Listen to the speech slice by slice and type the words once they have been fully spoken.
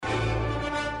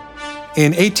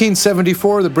In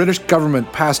 1874, the British government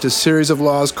passed a series of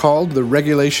laws called the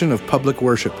Regulation of Public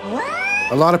Worship.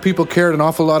 A lot of people cared an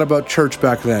awful lot about church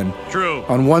back then. True.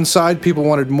 On one side, people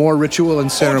wanted more ritual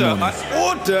and ceremony.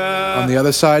 Order! On the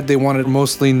other side, they wanted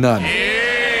mostly none.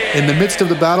 In the midst of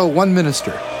the battle, one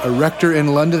minister, a rector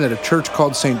in London at a church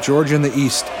called St. George in the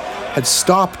East, had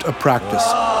stopped a practice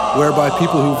whereby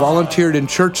people who volunteered in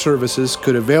church services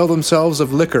could avail themselves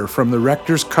of liquor from the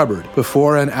rector's cupboard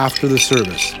before and after the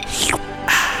service.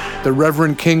 The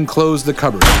Reverend King closed the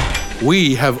cupboard.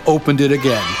 We have opened it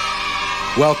again.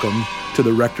 Welcome to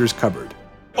the rector's cupboard.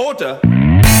 Order!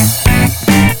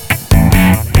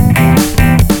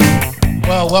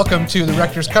 Well, welcome to the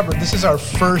Rector's Cupboard. This is our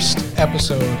first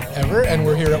episode ever, and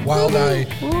we're here at Wild Eye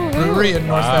Brewery in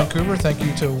North Vancouver. Thank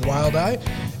you to Wild Eye.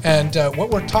 And what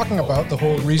we're talking about, the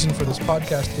whole reason for this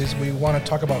podcast, is we want to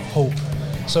talk about hope.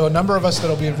 So a number of us that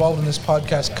will be involved in this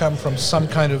podcast come from some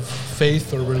kind of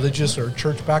faith or religious or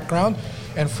church background.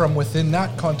 And from within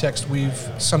that context, we've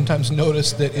sometimes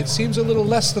noticed that it seems a little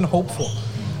less than hopeful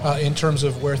in terms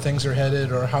of where things are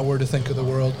headed or how we're to think of the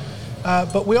world.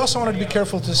 But we also wanted to be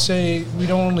careful to say we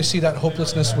don't only see that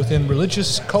hopelessness within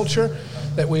religious culture,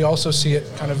 that we also see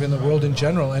it kind of in the world in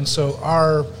general. And so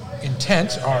our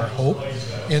intent, our hope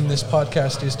in this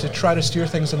podcast is to try to steer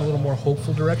things in a little more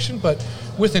hopeful direction, but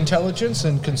with intelligence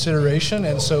and consideration.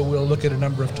 And so we'll look at a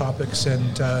number of topics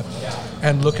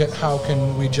and look at how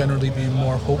can we generally be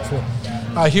more hopeful.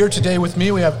 Here today with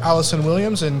me, we have Allison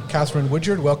Williams and Catherine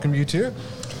Woodyard. Welcome, you two.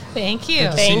 Thank you.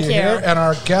 Good to see you here. And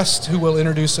our guest, who we'll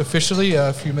introduce officially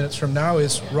a few minutes from now,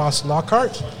 is Ross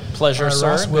Lockhart. Pleasure, sir.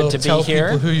 Ross will Good to tell be here.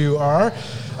 people who you are.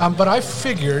 But I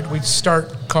figured we'd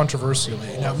start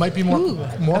controversially. Now, it might be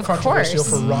more controversial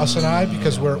for Ross and I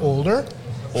because we're older.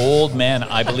 Old man,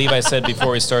 I believe I said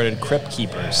before we started, crypt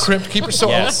keepers. Crypt keepers. So,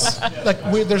 Yes.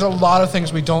 there's a lot of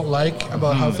things we don't like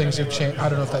about how things have changed. I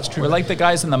don't know if that's true. We're like the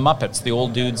guys in the Muppets, the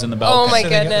old dudes in the balcony. Oh my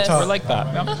Sitting at the goodness. top. We're like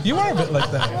that. Yeah. You are a bit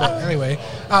like that, but anyway.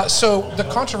 So the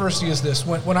controversy is this.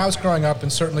 When I was growing up,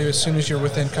 and certainly as soon as you're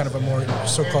within kind of a more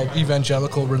so-called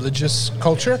evangelical religious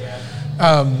culture,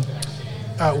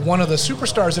 one of the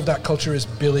superstars of that culture is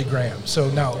Billy Graham. So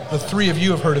now, the three of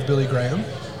you have heard of Billy Graham.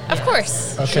 Of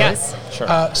course. Okay. Yes.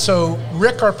 Sure. So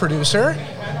Rick, our producer,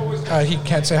 he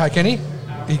can't say hi, can he?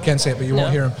 He can say it, but you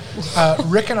won't hear him.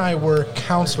 Rick and I were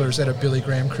counselors at a Billy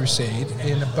Graham crusade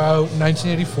in about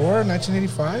 1984,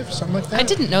 1985, something like that. I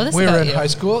didn't know this We were about in you. high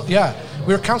school. Yeah.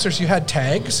 We were counselors. You had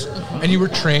tags, and you were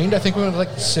trained. I think we went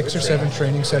like 6 or 7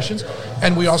 training sessions.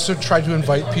 And we also tried to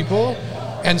invite people.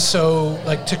 And so,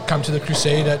 like, to come to the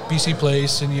crusade at BC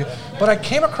Place. But I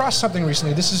came across something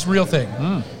recently. This is a real thing.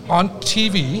 On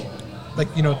TV, like,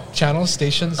 channels,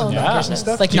 stations, and networks and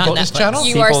stuff. Like, Do you not go to this Netflix. channel?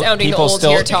 You are sounding old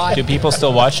here, Todd. Do people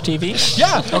still watch TV?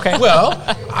 Yeah. Okay. Well,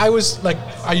 I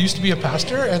used to be a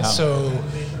pastor, and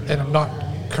and I'm not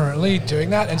currently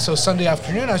doing that. And so Sunday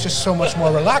afternoon, I was just so much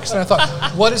more relaxed, and I thought,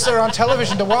 what is there on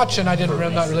television to watch? And I'm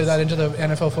not really that into the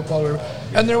NFL football.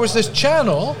 And there was this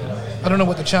channel. I don't know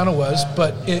what the channel was,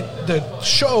 but the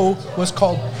show was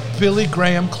called Billy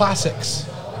Graham Classics.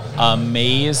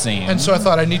 Amazing. And so I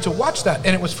thought I need to watch that.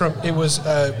 And it was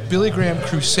Billy Graham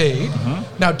Crusade.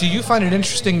 Now, do you find it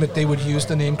interesting that they would use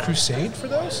the name Crusade for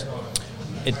those?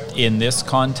 In this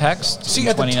context, See, in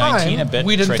at the 2019, time, a bit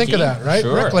we didn't tricky. think of that, right?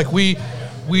 Sure. Rick? Like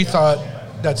we thought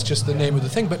that's just the name of the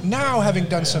thing. But now, having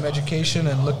done some education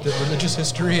and looked at religious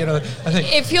history, I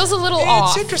think It feels a little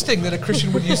off. it's interesting that a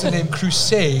Christian would use the name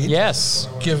Crusade. Yes.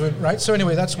 Given, right? So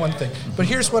anyway, that's one thing. But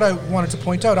here's what I wanted to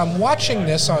point out. I'm watching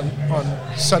this on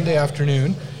Sunday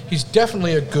afternoon. He's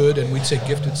definitely a good, and we'd say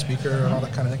gifted speaker and all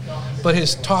that kind of thing. But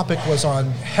his topic was on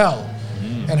hell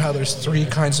and how there's 3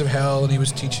 kinds of hell, and he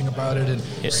was teaching about it. And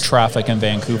Traffic in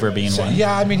Vancouver being one.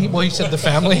 yeah, I mean, he said the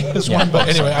family is one, but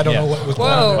anyway, I don't know what was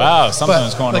going on. Whoa. there. Wow, something But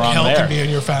was going like wrong hell there. can be in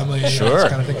your family, Sure. this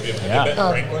kind of thing. Yeah.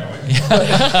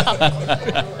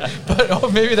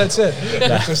 But maybe that's it.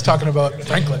 Just talking about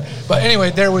Franklin. But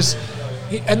anyway,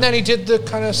 and then he did the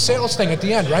kind of sales thing at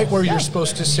the end, right, where you're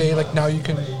supposed to say like, now you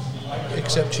can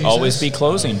accept Jesus. Always be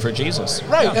closing for Jesus.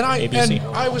 right. Yeah. And ABC.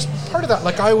 I was part of that.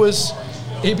 Like I was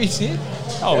ABC.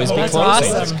 Always be That's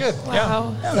closing. awesome. That's good.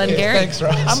 Wow. Yeah. Glengarry. Thanks,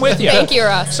 Ross. I'm with you. Thank you,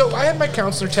 Ross. So I had my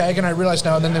counselor tag, and I realized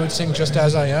now and then they would sing "Just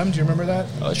As I Am." Do you remember that?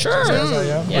 Sure. Just As I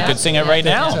Am. We could sing it right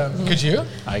now. Could you?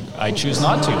 I choose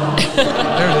not to.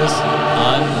 There it is.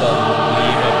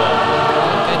 Unbelievable.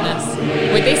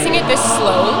 Goodness. Would they sing it this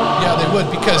slow? Yeah, they would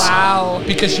because Wow.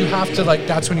 because you have to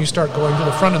that's when you start going to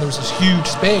the front, and there was this huge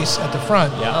space at the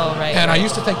front. Yeah. Oh, right. And I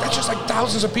used to think that's just like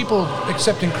thousands of people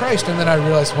accepting Christ, and then I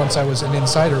realized once I was an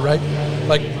insider, right,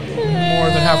 like more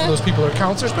than half of those people are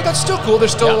counselors, but that's still cool.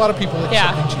 There's still a lot of people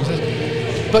accepting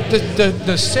Jesus. But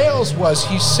the sales was,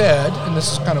 he said, and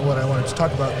this is kind of what I wanted to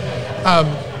talk about,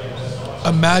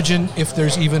 imagine if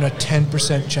there's even a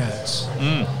 10% chance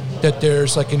that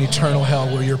there's like an eternal hell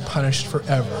where you're punished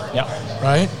forever. Yeah.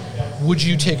 Right? Would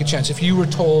you take a chance if you were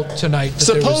told tonight that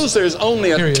Suppose there's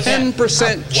only a 10%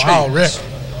 chance wow, Rick.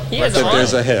 that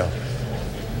there's a hell.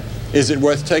 Is it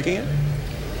worth taking it?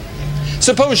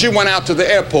 Suppose you went out to the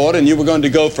airport and you were going to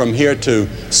go from here to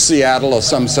Seattle or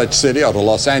some such city or to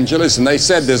Los Angeles, and they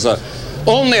said there's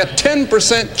only a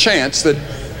 10% chance that,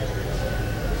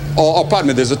 or pardon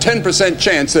me, there's a 10%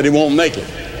 chance that it won't make it.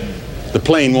 The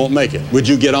plane won't make it. Would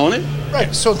you get on it?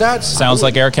 Right, so that's... Sounds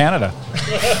like Air Canada.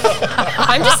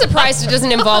 I'm just surprised it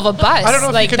doesn't involve a bus. I don't know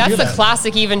if like, you could that's do the that.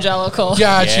 classic evangelical.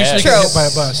 Yeah, it's usually trope. hit by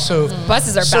a bus. So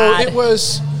Buses are so bad. it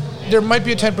was, there might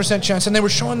be a 10% chance, and they were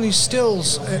showing these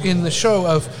stills in the show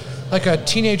of like a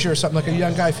teenager or something, like a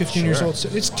young guy, 15 years old.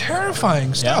 It's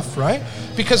terrifying stuff, right?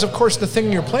 Because of course the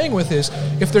thing you're playing with is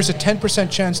if there's a 10%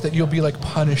 chance that you'll be like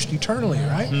punished eternally,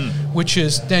 right? Which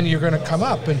is then you're going to come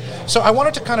up. And so I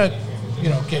wanted to kind of,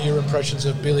 get your impressions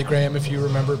of Billy Graham, if you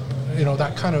remember,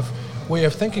 that kind of way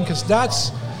of thinking, because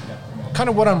that's kind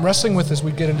of what I'm wrestling with as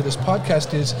we get into this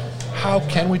podcast is how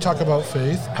can we talk about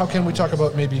faith? How can we talk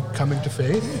about maybe coming to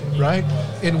faith, right?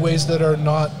 In ways that are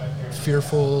not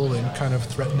fearful and kind of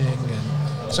threatening.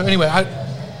 And so anyway,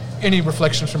 any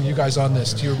reflections from you guys on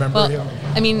this? Do you remember him?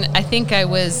 I mean, I think I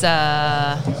was,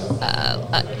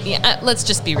 let's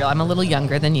just be real. I'm a little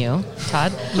younger than you,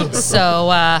 Todd. So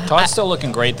Todd's still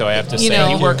looking great, though, I have to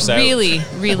say. He works out. Really.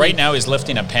 Right now he's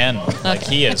lifting a pen like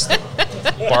he is.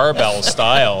 Barbell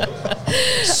style.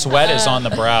 Sweat is on the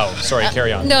brow. Sorry,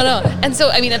 carry on. No. And so,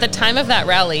 I mean, at the time of that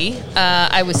rally,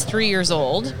 I was 3 years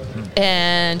old.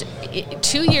 And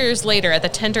 2 years later, at the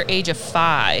tender age of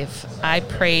 5, I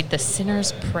prayed the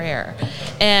sinner's prayer.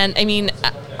 And I mean,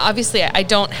 obviously, I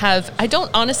don't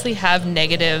honestly have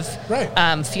negative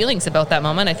feelings about that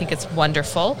moment. I think it's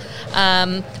wonderful.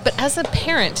 But as a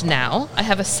parent now, I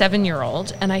have a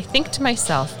 7-year-old, and I think to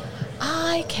myself,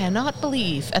 I cannot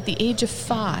believe at the age of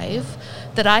 5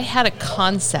 that I had a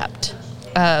concept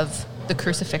of the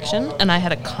crucifixion, and I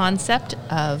had a concept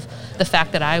of the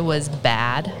fact that I was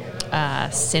bad,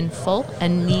 sinful,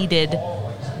 and needed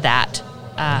that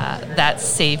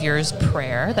Savior's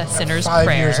prayer, that sinner's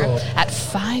prayer at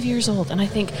 5 years old. And I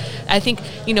think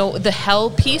the hell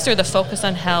piece, or the focus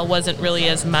on hell, wasn't really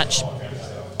as much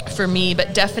for me,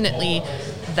 but definitely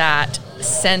that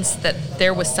sense that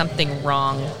there was something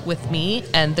wrong with me,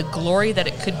 and the glory that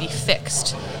it could be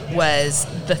fixed was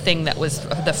the thing that was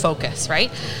the focus, right?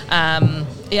 So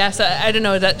I don't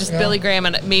know, that just Billy Graham,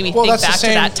 and it made me think back to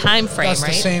that time frame, that's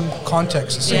right? That's the same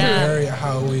context, the same area,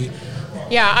 how we...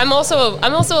 Yeah, I'm also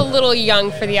a little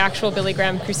young for the actual Billy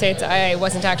Graham Crusades. I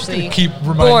wasn't actually keep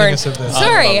reminding born. us of this.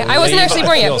 Sorry, I wasn't actually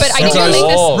born yet, but I do make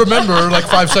this. Remember, like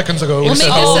 5 seconds ago, We'll make this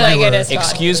like it is.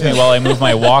 Excuse me while I move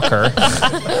my walker.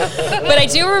 But I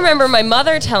do remember my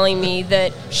mother telling me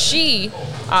that she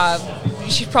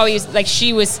probably used, like,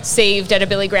 she was saved at a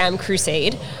Billy Graham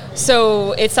crusade.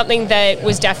 So it's something that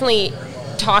was definitely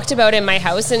talked about in my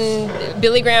house, and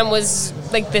Billy Graham was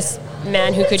like this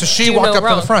man who could so she do walked no up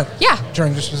wrong. to the front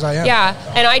during Just As I Am.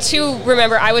 Yeah, and I too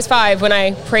remember I was 5 when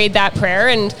I prayed that prayer,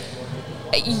 and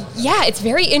it's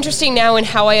very interesting now in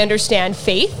how I understand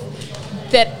faith,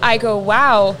 that I go,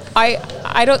 wow,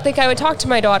 I don't think I would talk to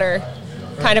my daughter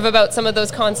kind of about some of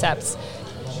those concepts.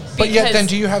 But yet then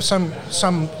do you have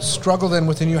some struggle then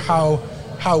within you, how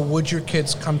would your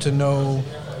kids come to know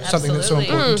something that's so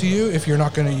important to you if you're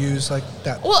not going to use like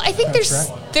that? Well, I think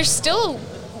there's still,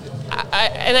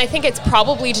 and I think it's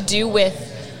probably to do with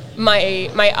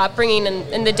my upbringing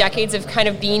and the decades of kind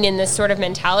of being in this sort of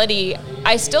mentality.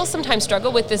 I still sometimes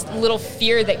struggle with this little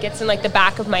fear that gets in like the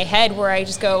back of my head, where I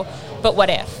just go, but what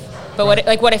if? But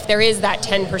what if there is that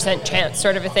 10% chance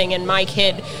sort of a thing, and my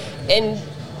kid, and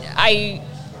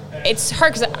it's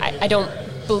hard because I don't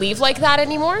believe like that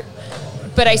anymore.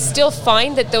 But I still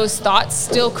find that those thoughts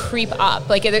still creep up.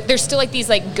 Like there's still like these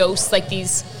like ghosts, like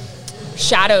these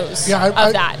shadows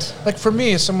of that. Like for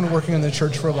me, as someone working in the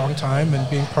church for a long time and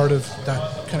being part of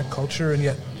that kind of culture, and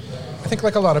yet I think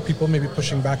like a lot of people maybe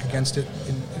pushing back against it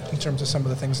in terms of some of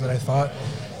the things that I thought.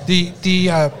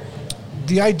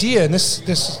 The idea, and this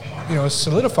is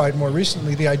solidified more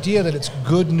recently, the idea that it's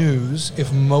good news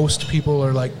if most people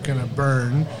are like going to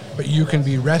burn, but you can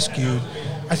be rescued.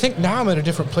 I think now I'm at a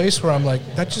different place where I'm like,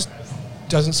 that just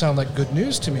doesn't sound like good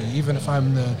news to me, even if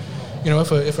I'm the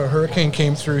if a hurricane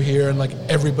came through here and like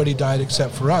everybody died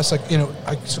except for us, like,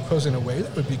 I suppose in a way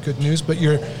that would be good news, but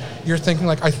you're thinking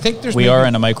like, I think there's we are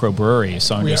in a microbrewery,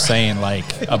 so I'm just saying,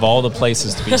 like, of all the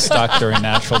places to be stuck during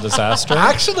natural disaster,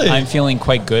 actually, I'm feeling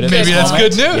quite good at maybe this that's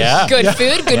moment. good news. Yeah. Good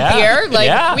food, good beer.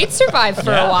 Like, we'd survive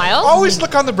for a while. Always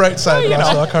look on the bright side,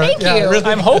 Ross Lockhart. Thank you. Really.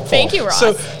 I'm hopeful. Thank you, Ross.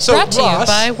 So Brought to Ross, you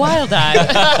by Wild Eye.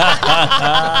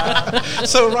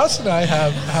 So Ross and I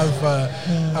have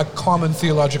a common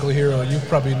theological hero. You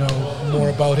probably know more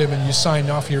about him, and you sign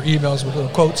off your emails with little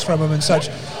quotes from him and such.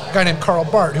 A guy named Karl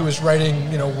Barth, who was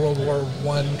writing, World War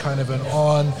I kind of and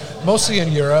on, mostly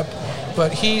in Europe,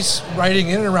 but he's writing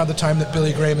in and around the time that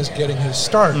Billy Graham is getting his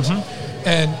start.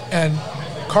 And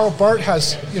Karl Barth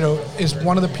is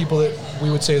one of the people that we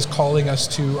would say is calling us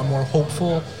to a more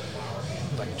hopeful,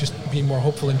 like just being more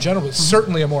hopeful in general, but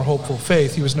certainly a more hopeful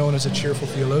faith. He was known as a cheerful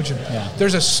theologian. Yeah.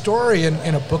 There's a story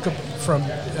in a book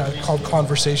called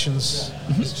Conversations.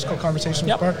 It's just called Conversations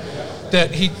with Barth,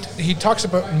 that he talks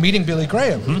about meeting Billy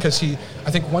Graham because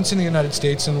I think once in the United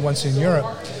States and once in Europe.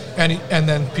 And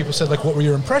then people said, like, what were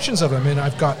your impressions of him? And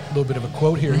I've got a little bit of a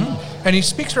quote here. And he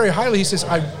speaks very highly. He says,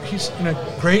 he's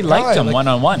a great guy. Liked him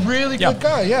one-on-one. Really good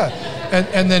guy, yeah.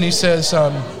 And then he says,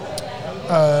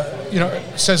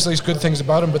 says these good things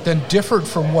about him, but then differed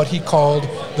from what he called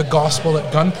the gospel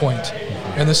at gunpoint.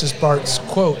 And this is Barth's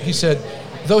quote. He said,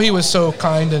 though he was so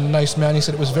kind and nice man, he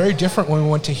said it was very different when we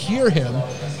went to hear him.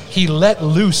 He let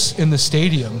loose in the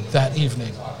stadium that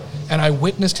evening. And I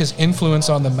witnessed his influence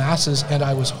on the masses, and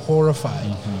I was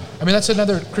horrified. I mean, that's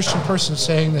another Christian person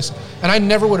saying this. And I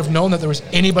never would have known that there was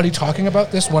anybody talking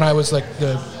about this when I was like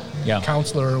the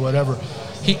counselor or whatever.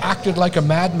 He acted like a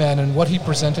madman, and what he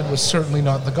presented was certainly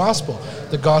not the gospel.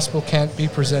 The gospel can't be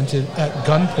presented at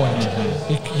gunpoint.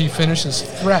 He finishes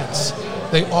threats.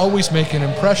 They always make an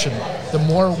impression. The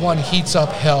more one heats up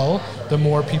hell, the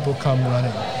more people come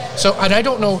running. So, and I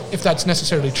don't know if that's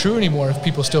necessarily true anymore, if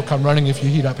people still come running if you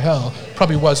heat up hell.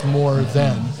 Probably was more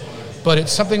then. But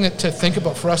it's something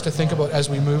for us to think about as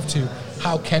we move to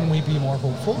how can we be more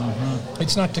hopeful.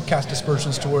 It's not to cast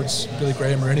aspersions towards Billy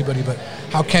Graham or anybody, but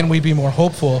how can we be more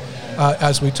hopeful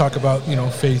as we talk about,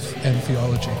 faith and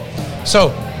theology. So,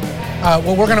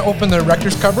 we're going to open the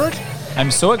Rector's Cupboard. I'm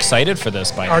so excited for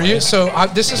this, by the way. Are you? So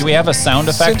this is. Do we have a sound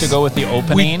effect to go with the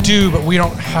opening? We do, but we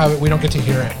don't have it. We don't get to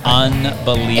hear it.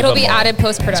 Unbelievable. It'll be added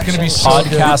post-production. It's going to be so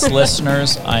Podcast good.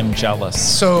 Listeners, I'm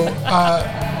jealous. So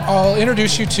I'll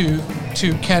introduce you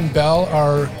to Ken Bell,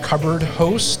 our cupboard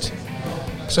host.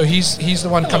 So he's the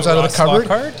one who comes out of the cupboard.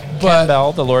 Ken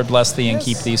Bell, the Lord bless thee and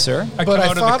keep thee, sir. But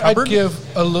I thought I'd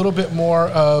give a little bit more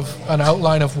of an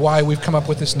outline of why we've come up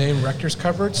with this name, Rector's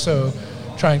Cupboard. So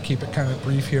try and keep it kind of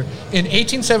brief here. In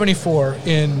 1874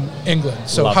 in England,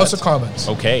 so House of Commons.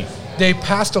 Okay. They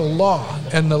passed a law,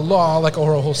 and the law, like a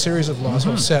whole series of laws,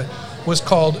 was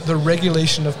called the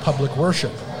Regulation of Public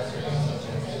Worship.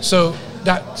 So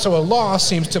a law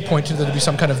seems to point to there to be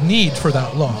some kind of need for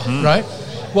that law, right?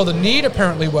 Well, the need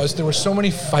apparently was there were so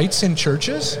many fights in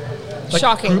churches,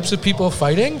 like groups of people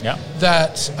fighting,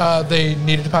 that they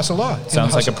needed to pass a law.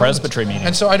 Sounds like a presbytery meeting.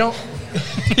 And so I don't.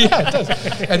 Yeah, it does.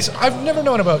 And so I've never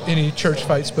known about any church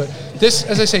fights, but this,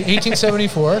 as I say,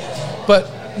 1874. But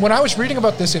when I was reading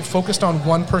about this, it focused on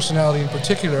one personality in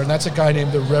particular, and that's a guy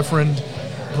named the Reverend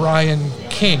Brian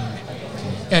King.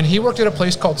 And he worked at a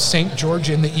place called St. George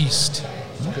in the East.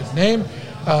 Good name.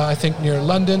 I think near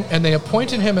London. And they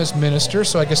appointed him as minister,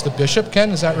 so I guess the bishop, Ken,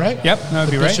 is that right? Yep, that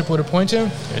would be right. The bishop would appoint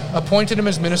him. Good. Appointed him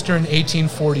as minister in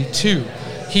 1842.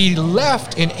 He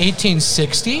left in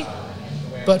 1860.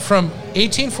 But from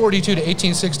 1842 to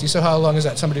 1860, so how long is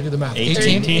that? Somebody do the math.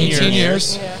 18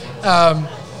 years.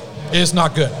 Is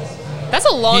not good. That's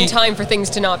a long time for things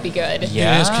to not be good.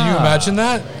 Yeah. It is. Can you imagine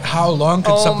that? How long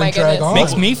could something drag on?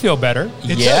 Makes me feel better. It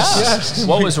does, yes.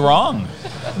 What was wrong?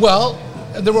 Well,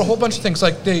 there were a whole bunch of things.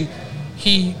 Like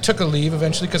he took a leave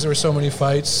eventually because there were so many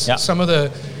fights. Yeah. Some of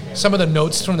the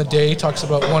notes from the day talks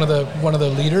about one of the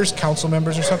leaders, council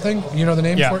members or something. You know the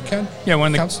name for it, Ken? Yeah, one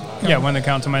of the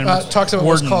council members. Talks about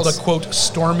what's called a, quote,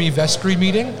 stormy vestry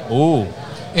meeting. Ooh.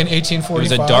 In 1845. It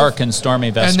was a dark and stormy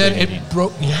vestry meeting. And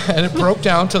then it broke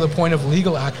down to the point of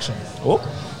legal action. Oh.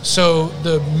 So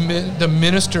the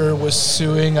minister was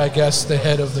suing, I guess, the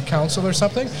head of the council or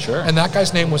something. Sure. And that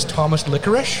guy's name was Thomas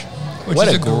Licorice. Which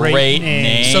is a great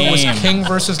name. So it was King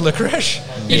versus Licorice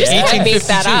in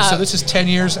 1852. So this is 10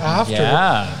 years after.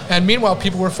 Yeah. And meanwhile,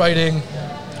 people were fighting.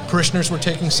 Parishioners were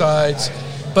taking sides.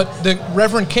 But the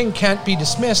Reverend King can't be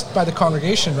dismissed by the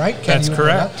congregation, right? That's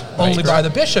correct. Only by the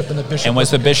bishop, and the bishop. And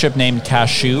was the bishop named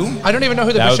Cashew? I don't even know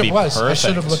who the That would bishop be was. I perfect.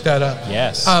 should have looked that up.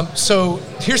 Yes. So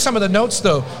here's some of the notes,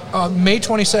 though. May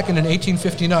 22nd in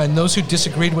 1859, those who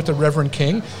disagreed with the Reverend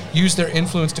King used their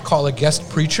influence to call a guest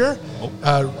preacher,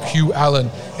 Hugh Allen.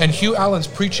 And Hugh Allen's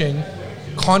preaching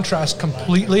contrasts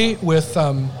completely with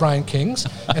Brian King's.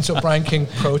 And so Brian King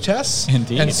protests.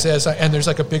 Indeed. And says, and there's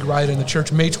like a big riot in the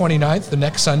church. May 29th, the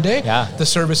next Sunday, the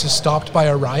service is stopped by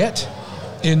a riot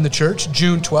in the church.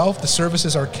 June 12th, the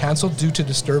services are canceled due to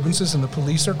disturbances and the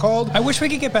police are called. I wish we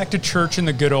could get back to church in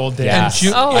the good old days. Yeah. And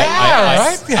June,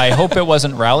 I right? I hope it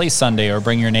wasn't Rally Sunday or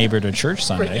Bring Your Neighbor to Church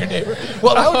Sunday. Bring your neighbor.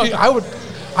 Well, that would be,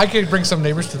 I could bring some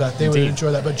neighbors to that. They would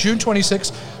enjoy that. But June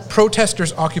 26th,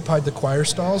 protesters occupied the choir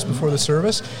stalls before the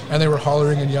service, and they were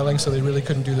hollering and yelling, so they really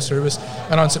couldn't do the service.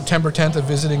 And on September 10th, a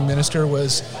visiting minister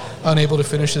was unable to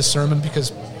finish his sermon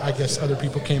because I guess other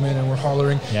people came in and were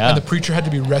hollering, and the preacher had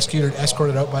to be rescued and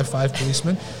escorted out by 5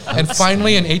 policemen. And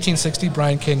finally, in 1860,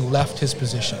 Brian King left his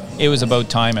position. It was about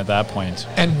time at that point.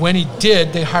 And when he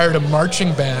did, they hired a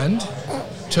marching band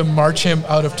to march him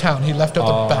out of town. He left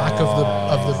out the back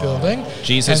of the building.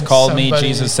 Jesus and called me,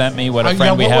 Jesus sent me. What a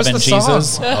friend we have in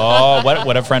Jesus. Oh,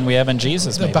 what a friend we have in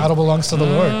Jesus. The battle belongs to the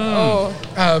Lord.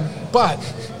 But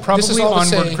Probably this is all to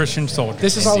onward say, Christian soldiers.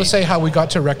 This is all to say how we got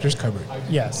to Rector's Cupboard.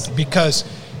 Yes. Because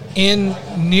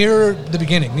near the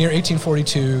beginning, near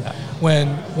 1842,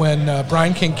 when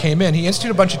Brian King came in, he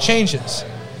instituted a bunch of changes.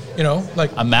 You know,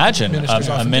 like imagine ministers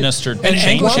a often minister do. And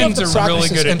Anglicans one of the are really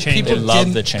good at practices, and changing. people They love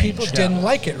didn't- the change. People didn't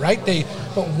like it, right?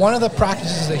 But one of the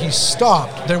practices that he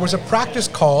stopped, there was a practice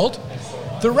called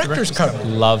the Rector's Cupboard.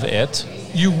 Love it.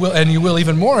 You will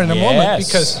even more in a moment, Yes.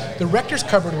 because the Rector's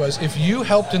Cupboard was if you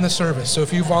helped in the service, so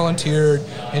if you volunteered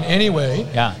in any way,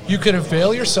 you could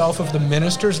avail yourself of the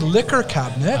minister's liquor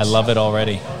cabinet. I love it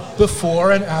already.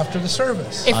 Before and after the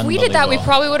service. If we did that, we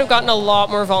probably would have gotten a lot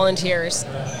more volunteers.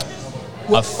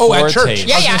 At church. foretaste.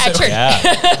 I was gonna at church.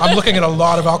 Yeah. I'm looking at a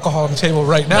lot of alcohol on the table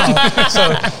right now. So A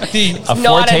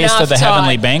Not foretaste enough of the time.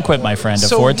 heavenly banquet, my friend. A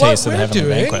so foretaste what of the we're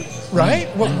heavenly doing, banquet. right?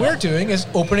 What we're doing is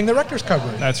opening the Rector's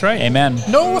Cupboard. That's right. Amen.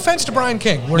 No offense to Brian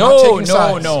King. We're not taking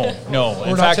sides. No. We're In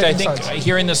not fact, I taking think sides.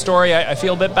 hearing the story, I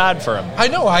feel a bit bad for him. I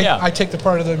know. Yeah. I take the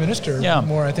part of the minister Yeah.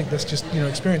 more. I think that's just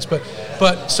experience.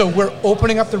 But so we're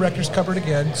opening up the Rector's Cupboard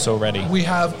again. So ready. We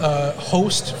have a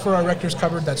host for our Rector's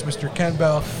Cupboard. That's Mr. Ken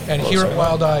Bell. And here at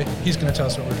Wild Eye, he's going to tell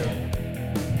us what we're doing.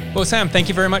 Well, Sam, thank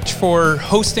you very much for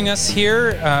hosting us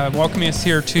here, welcoming us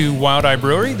here to Wild Eye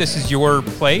Brewery. This is your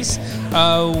place.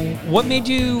 What made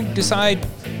you decide,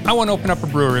 I want to open up a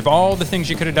brewery? Of all the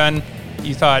things you could have done,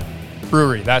 you thought,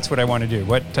 brewery, that's what I want to do.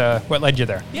 What led you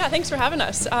there? Yeah, thanks for having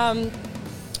us.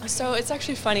 So it's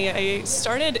actually funny. I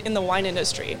started in the wine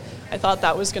industry. I thought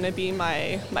that was going to be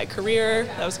my career.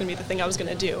 That was going to be the thing I was going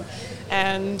to do.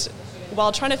 And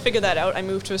while trying to figure that out, I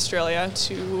moved to Australia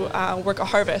to work a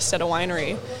harvest at a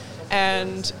winery.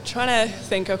 And trying to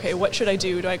think, okay, what should I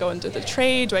do? Do I go into the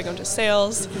trade? Do I go into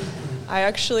sales? I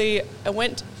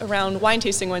went around wine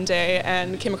tasting one day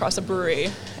and came across a brewery.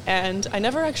 And I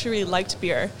never actually really liked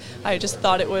beer. I just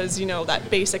thought it was, that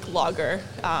basic lager,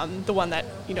 the one that,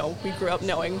 we grew up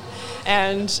knowing.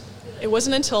 And it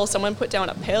wasn't until someone put down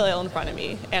a pale ale in front of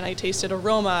me and I tasted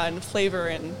aroma and flavor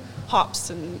and hops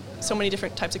and so many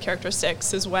different types of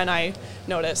characteristics is when I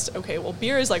noticed, okay, well,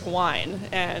 beer is like wine.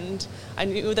 And I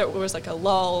knew there was like a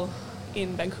lull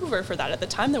in Vancouver for that. At the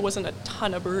time, there wasn't a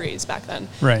ton of breweries back then.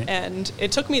 Right. And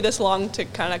it took me this long to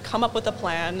kind of come up with a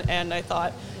plan, and I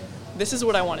thought, this is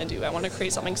what I want to do. I want to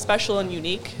create something special and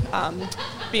unique. Grew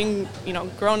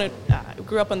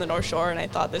up on the North Shore, and I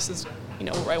thought this is,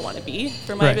 where I want to be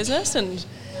for my business. And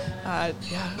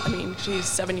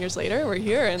 7 years later, we're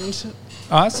here and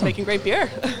Awesome. making great beer.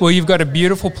 Well, you've got a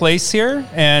beautiful place here,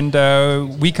 and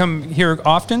we come here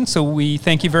often, so we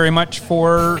thank you very much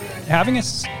for having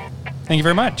us. Thank you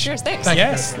very much. Cheers, thanks.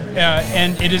 Yes,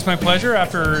 and it is my pleasure.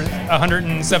 After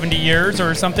 170 years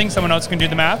or something, someone else can do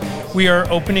the math, we are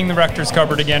opening the Rector's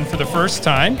Cupboard again for the first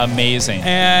time. Amazing.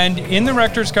 And in the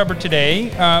Rector's Cupboard today,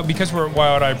 because we're at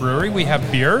Wild Eye Brewery, we have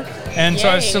beer. And so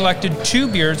I've selected 2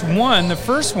 beers. The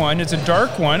first one is a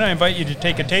dark one. I invite you to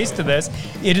take a taste of this.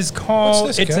 It is called,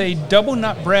 What's this, it's Ken? a double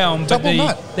nut brown. Double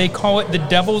nut? They call it the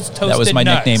Devil's Toasted Nuts. That was my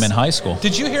nickname in high school.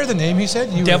 Did you hear the name he said?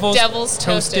 Devil's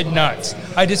Toasted Nuts.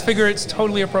 I just figure it's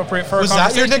totally appropriate for Was our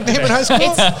that your conversation nickname in today.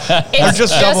 high school? It's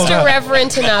just just double nut.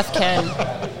 irreverent enough, Ken.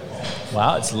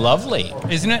 Wow, it's lovely.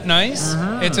 Isn't it nice?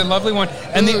 It's a lovely one.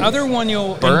 And the other one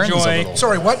you'll Burns a enjoy. little.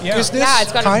 Sorry, what is Yeah. this? Yeah,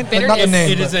 it's got a kind? bitterness. Not the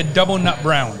name. It is a double nut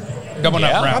brown. Double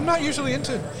nut Yeah. brown. I'm not usually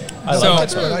into I So like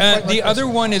that. I quite like the this. other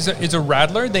one is a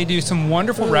rattler. They do some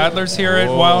wonderful rattlers here at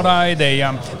Wild Eye.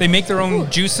 They make their own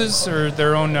juices or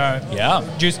their own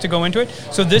juice to go into it.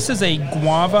 So this is a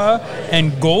guava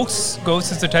and gose.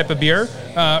 Gose is the type of beer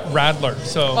rattler.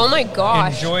 So Oh my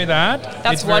gosh. enjoy that.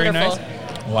 That's it's very wonderful.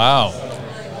 nice. Wow.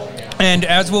 And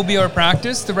as will be our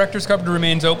practice, the Rector's Cupboard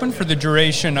remains open for the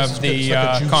duration of the It's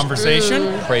like a juice.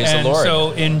 conversation. Praise the and Lord.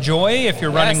 So enjoy. If you're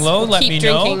running Yes, low, we'll let keep me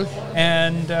drinking. know.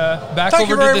 And back Thank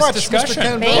you over to very this much, Mr. discussion.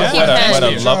 Ken Thank Bowles. you, What a, Ken. what a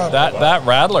Good love job. that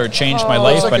rattler changed my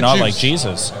life, It's like but a not juice. like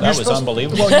Jesus. That You're was supposed-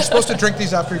 unbelievable. Well, you're supposed to drink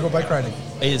these after you go bike riding.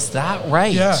 Is that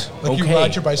right? Yeah, like okay. you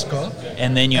ride your bicycle.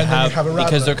 and then you and then have, you have a rattler.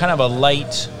 because they're kind of a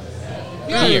light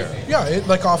beer. Yeah, it,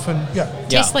 like often, yeah.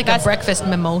 Tastes like a That's- breakfast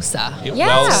mimosa. Well Yeah.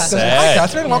 Hi, said.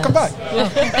 Catherine. Welcome back.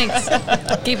 Thanks.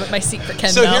 Gave up my seat for Ken.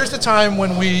 So Bell. here's the time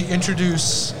when we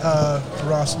introduce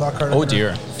Ross Lockhart. Oh,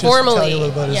 dear. Just tell Formally, you a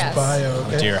little about his yes. bio.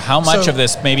 Okay? Dear, how much So- of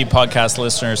this, maybe podcast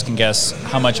listeners can guess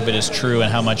how much of it is true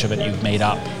and how much of it you've made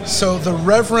up? So the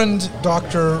Reverend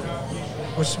Dr.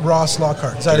 was Ross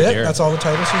Lockhart. Is that Dear, it? dear. That's all the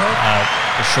titles you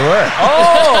have? Sure.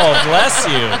 Oh, bless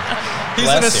you. He's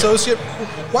Bless an you. associate.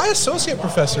 Why associate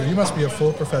professor? You must be a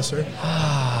full professor.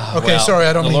 Okay, Well, sorry,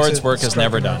 I don't. the mean Lord's to work is strike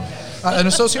never you. done. An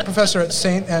associate professor at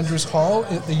St. Andrews Hall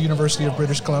at the University of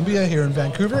British Columbia here in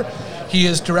Vancouver. He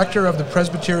is director of the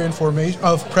Presbyterian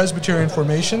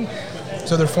Formation.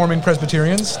 So they're forming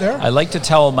Presbyterians there. I like to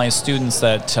tell my students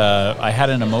that I had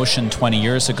an emotion 20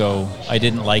 years ago. I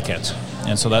didn't like it.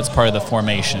 And so that's part of the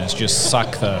formation, is just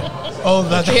suck the... Oh,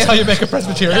 that's how you make a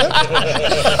Presbyterian?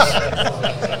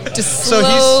 Just So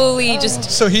he's- slowly, just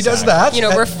So he does that. You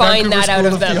know, at refine Vancouver that out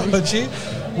School of them. Theology,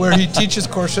 where he teaches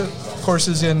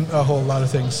courses in a whole lot of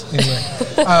things.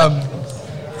 Anyway,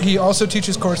 he also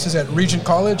teaches courses at Regent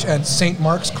College and St.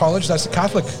 Mark's College. That's the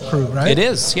Catholic crew, right? It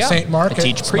is, yeah. St. Mark I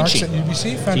teach at, Mark's preaching. at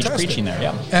UBC. Fantastic. preaching there,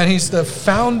 yeah. And he's the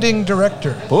founding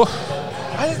director. Ooh.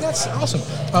 That's awesome.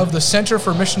 Of the Center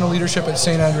for Missional Leadership at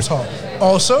St. Andrews Hall.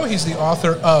 Also, he's the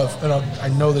author of, and I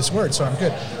know this word, so I'm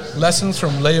good, Lessons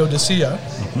from Laodicea.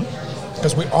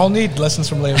 Because we all need lessons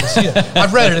from Laodicea.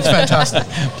 I've read it; it's fantastic.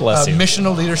 Bless you.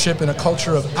 Missional leadership in a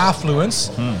culture of affluence,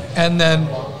 and then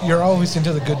you're always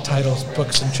into the good titles,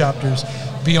 books, and chapters.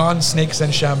 Beyond Snakes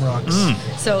and Shamrocks.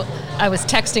 So I was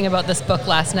texting about this book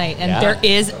last night, and Yeah. there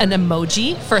is an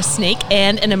emoji for a snake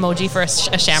and an emoji for a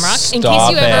shamrock. In Stop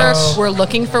case you ever it. were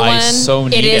looking for I one, so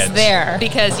need it is it. there.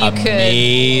 because you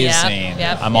Amazing. could.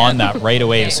 Yep, I'm on that right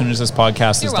away as soon as this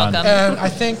podcast You're is done. welcome. And I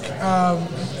think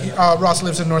Ross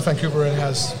lives in North Vancouver and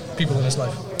has people in his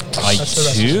life. I That's the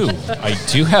rest. do. I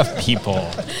do have people.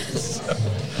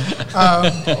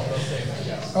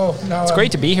 Oh, now It's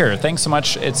great to be here. Thanks so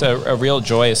much. It's a real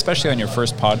joy, especially on your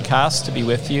first podcast, to be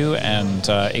with you, and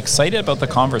excited about the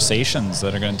conversations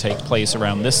that are going to take place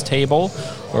around this table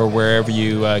or wherever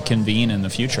you convene in the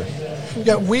future.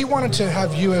 Yeah, we wanted to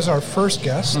have you as our first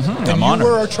guest, and I'm you honored.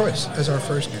 were our choice as our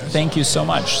first guest. Thank you so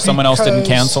much. Someone else didn't Because-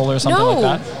 cancel or something no,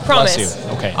 like that? promise. Bless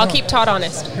you. Okay. I'll keep Todd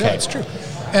honest. Yeah, it's true.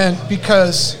 And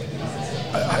because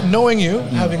knowing you,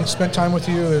 having spent time with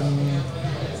you, and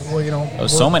well, you know, Oh,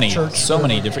 so work, many, church, so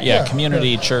many different,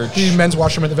 community, church. The men's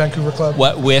washroom at the Vancouver Club.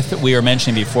 What with, we were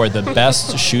mentioning before, the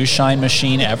best shoe shine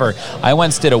machine ever. I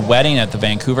once did a wedding at the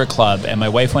Vancouver Club, and my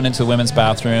wife went into the women's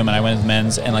bathroom, and I went into the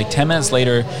men's, and like 10 minutes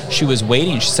later, she was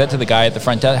waiting. She said to the guy at the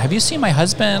front desk, "Have you seen my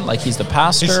husband? Like, he's the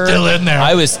pastor." He's still in there.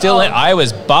 I was still in. I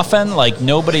was buffing like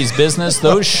nobody's business.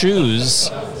 Those shoes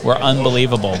were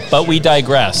unbelievable. But we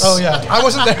digress. Oh yeah, I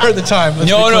wasn't there at the time. let's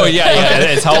No, be no, clear. yeah.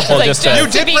 It's helpful Like, just just to. You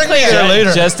did be bring me clear. there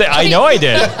later. Just to, I know I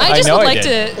did. I just know would I like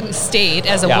did. to state,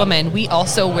 as a Yeah. woman, we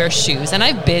also wear shoes, and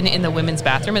I've been in the women's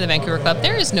bathroom at the Vancouver Club.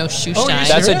 There is no shoe Oh, you're shine.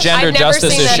 That's a serious? gender I've never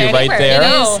justice seen that issue right anywhere. there.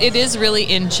 No. It is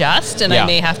really unjust, and Yeah. I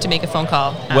may have to make a phone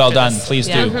call. Well after done. this. Please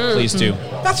Yeah. do. Please do.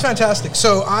 That's fantastic.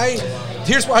 So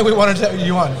here's why we wanted to have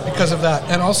you on, because of that,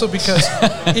 and also because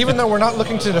even though we're not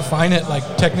looking to define it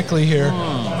like technically here,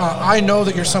 I know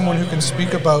that you're someone who can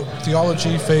speak about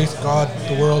theology, faith, God,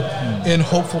 the world in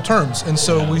hopeful terms, and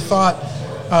so we thought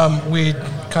we'd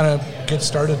kind of get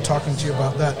started talking to you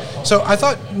about that. So I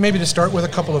thought maybe to start with a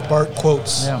couple of Bart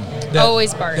quotes. Yeah.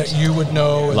 Always Bart. That you would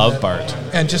know. and Love that- Bart.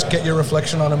 And just get your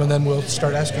reflection on them, and then we'll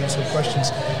start asking you some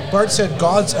questions. Bart said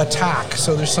God's attack,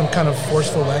 so there's some kind of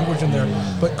forceful language in there,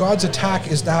 but God's attack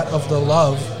is that of the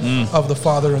love of the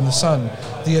Father and the Son,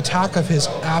 the attack of his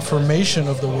affirmation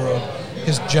of the world,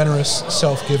 his generous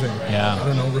self-giving. Yeah. I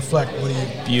don't know, reflect, what do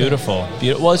you... Beautiful.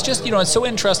 Beautiful. Well, it's just, it's so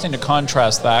interesting to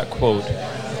contrast that quote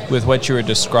with what you were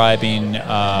describing,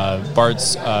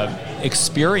 Bart's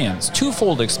experience,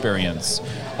 twofold experience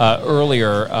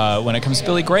earlier when it comes to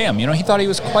Billy Graham. He thought he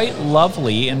was quite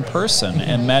lovely in person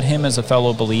and met him as a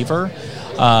fellow believer.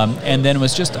 and then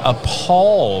was just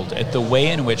appalled at the way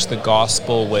in which the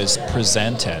gospel was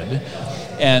presented.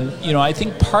 And, I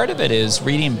think part of it is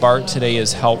reading Bart today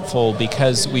is helpful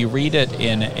because we read it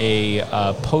in a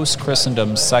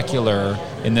post-Christendom secular,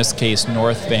 in this case,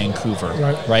 North Vancouver,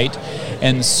 right?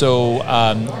 And so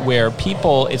where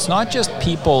people, it's not just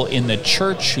people in the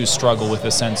church who struggle with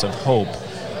a sense of hope.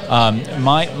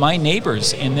 My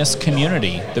neighbors in this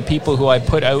community, the people who I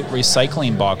put out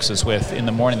recycling boxes with in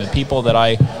the morning, the people that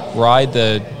I ride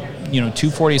the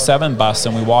 247 bus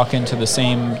and we walk into the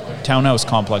same townhouse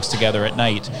complex together at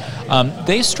night,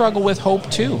 they struggle with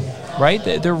hope too, right?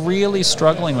 They're really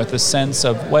struggling with the sense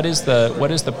of what is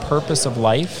the purpose of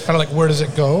life. Kind of like, where does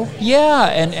it go? Yeah,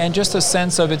 and just a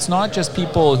sense of it's not just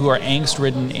people who are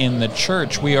angst-ridden in the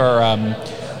church. We are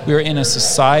in a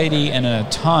society and in a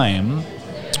time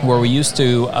where we used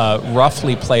to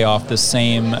roughly play off the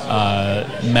same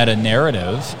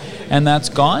meta-narrative, and that's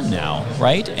gone now,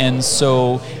 right? And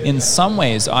so in some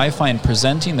ways, I find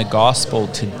presenting the gospel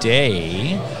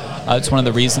today, it's one of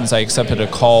the reasons I accepted a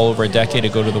call over a decade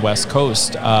ago to the West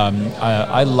Coast.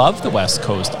 I love the West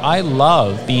Coast. I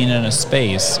love being in a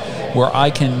space where I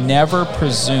can never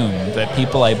presume that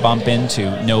people I bump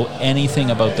into know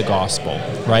anything about the gospel,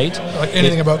 right? Like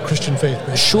anything about Christian faith,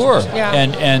 basically. Sure. Yeah.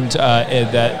 And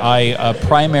that I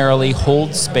primarily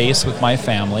hold space with my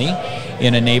family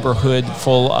in a neighborhood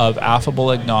full of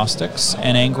affable agnostics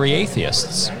and angry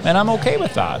atheists. And I'm okay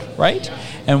with that, right?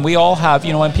 And we all have,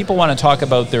 when people want to talk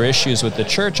about their issues with the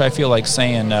church, I feel like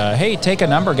saying, hey, take a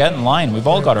number, get in line. We've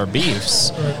all got our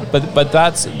beefs. But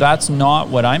that's not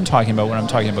what I'm talking about when I'm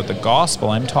talking about the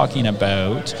gospel. I'm talking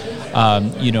about,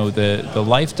 the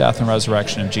life, death, and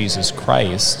resurrection of Jesus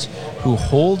Christ, who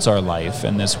holds our life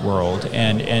in this world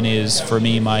and is, for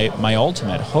me, my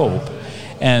ultimate hope.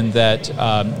 And that,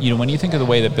 when you think of the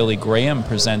way that Billy Graham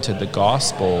presented the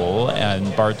gospel,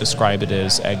 and Bart described it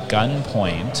as at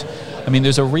gunpoint, I mean,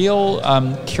 there's a real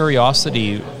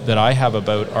curiosity that I have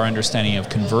about our understanding of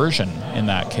conversion in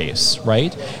that case,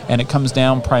 right? And it comes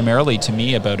down primarily to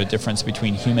me about a difference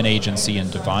between human agency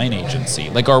and divine agency.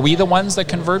 Like, are we the ones that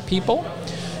convert people?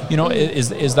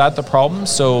 Is that the problem?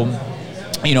 So,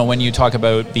 when you talk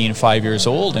about being 5 years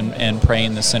old and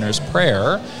praying the sinner's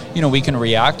prayer, we can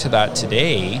react to that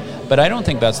today, but I don't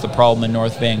think that's the problem in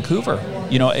North Vancouver.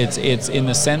 It's in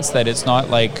the sense that it's not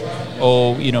like,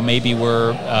 maybe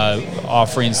we're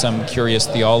offering some curious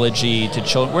theology to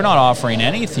children. We're not offering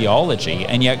any theology,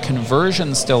 and yet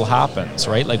conversion still happens,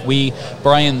 right? Like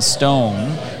Brian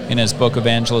Stone, in his book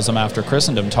Evangelism After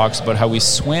Christendom, talks about how we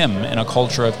swim in a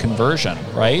culture of conversion,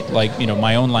 right? Like,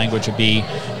 my own language would be,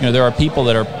 there are people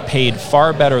that are paid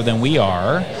far better than we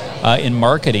are in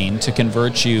marketing to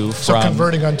convert you from... So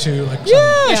converting onto like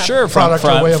sure, product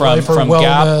or way of life or from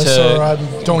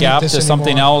wellness Gap to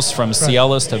something else, from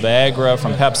Cialis to Viagra,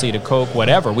 from Pepsi to Coke,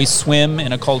 whatever. We swim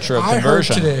in a culture of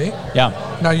conversion. I heard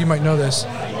today, now you might know this,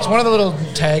 it's one of the little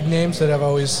tag names that I've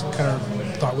always kind of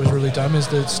thought was really dumb, is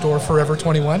the store Forever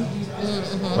 21.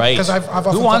 Right. Because I've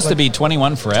often who wants to be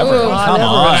 21 forever? Come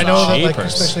on. I know that,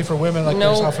 Japers. especially for women,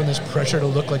 there's often this pressure to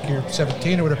look like you're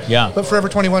 17 or whatever. Yeah. But Forever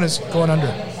 21 is going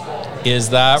under. Is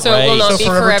that so right? It will not be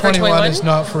Forever 21 is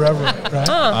not forever, right?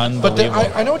 Unbelievable.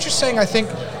 But I know what you're saying. I think,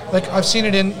 I've seen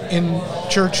it in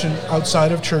church and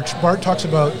outside of church. Bart talks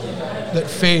about that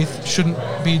faith shouldn't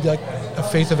be like a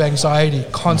faith of anxiety,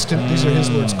 constant, these are his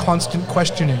words, constant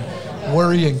questioning,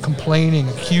 worrying, complaining,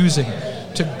 accusing,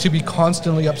 to be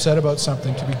constantly upset about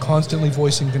something, to be constantly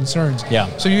voicing concerns.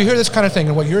 Yeah. So you hear this kind of thing,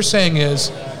 and what you're saying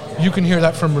is, you can hear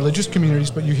that from religious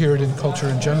communities, but you hear it in culture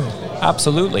in general.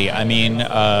 Absolutely. I mean,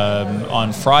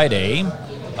 on Friday,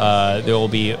 there will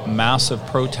be massive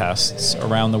protests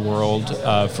around the world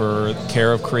for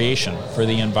care of creation, for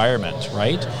the environment,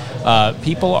 right?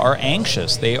 People are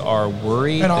anxious. They are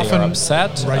worried. And they are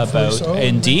upset about. So.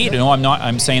 Indeed, no, I'm not.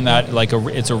 I'm saying that like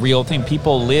it's a real thing.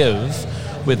 People live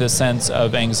with a sense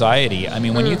of anxiety. I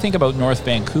mean, when you think about North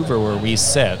Vancouver, where we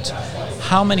sit,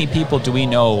 how many people do we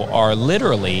know are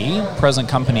literally, present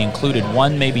company included,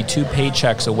 1, maybe 2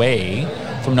 paychecks away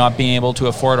from not being able to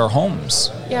afford our homes,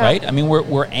 right? I mean,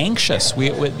 we're anxious.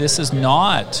 This is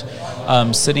not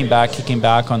sitting back, kicking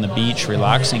back on the beach,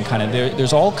 relaxing kind of.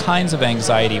 There's all kinds of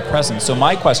anxiety present. So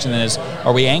my question is,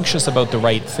 are we anxious about the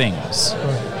right things,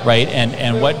 right?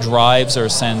 And what drives our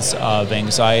sense of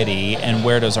anxiety, and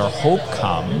where does our hope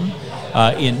come?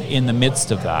 in the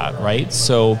midst of that, right?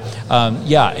 So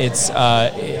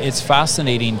it's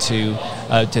fascinating to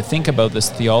think about this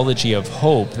theology of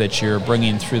hope that you're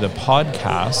bringing through the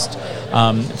podcast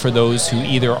for those who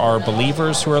either are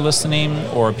believers who are listening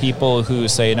or people who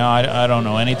say, no, I don't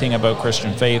know anything about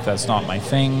Christian faith, that's not my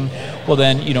thing. Well,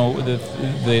 then,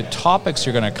 the topics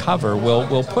you're going to cover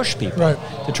will push people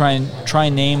to try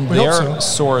and name their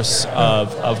source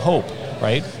of hope,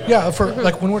 right? Yeah, for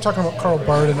like when we're talking about Karl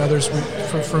Barth and others,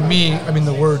 for me, I mean,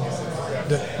 the word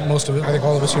that most of it, I think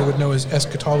all of us here would know, is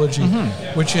eschatology,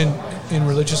 which in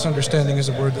religious understanding is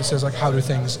a word that says, like, how do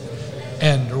things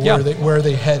end, or where are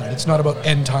they headed? It's not about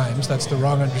end times. That's the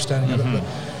wrong understanding of it. But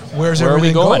where's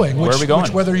everything going? Where are we going?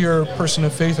 Which, whether you're a person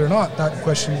of faith or not, that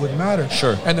question would matter.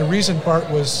 Sure. And the reason Barth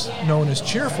was known as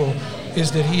cheerful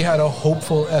is that he had a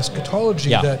hopeful eschatology,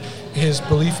 that his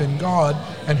belief in God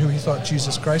and who he thought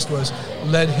Jesus Christ was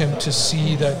led him to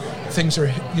see that things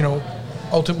are,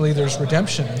 ultimately there's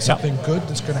redemption and something good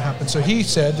that's going to happen. So he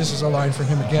said, this is a line from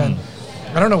him again,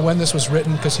 I don't know when this was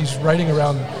written, because he's writing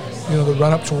around the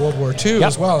run-up to World War II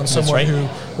as well, and someone who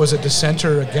was a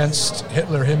dissenter against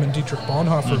Hitler, him and Dietrich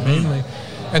Bonhoeffer mainly.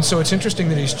 And so it's interesting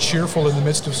that he's cheerful in the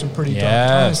midst of some pretty dark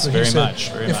times. But very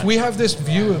much. If we have this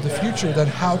view of the future, then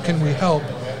how can we help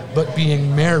but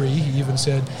being merry, he even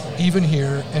said, even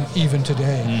here and even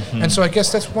today. And so I guess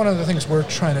that's one of the things we're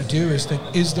trying to do, is think,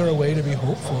 is there a way to be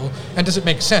hopeful? And does it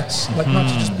make sense? Like, not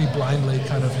to just be blindly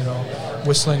kind of,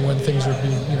 whistling when things are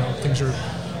things are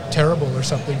terrible or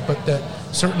something, but that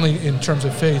certainly in terms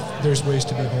of faith, there's ways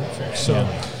to be hopeful. So,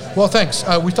 well, thanks.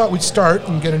 We thought we'd start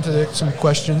and get into some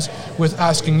questions with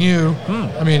asking you.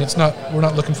 I mean, we're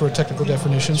not looking for a technical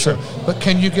definition. Sure. But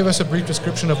can you give us a brief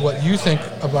description of what you think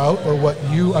about, or what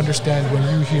you understand when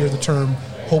you hear the term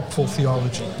hopeful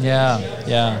theology?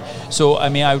 Yeah. So, I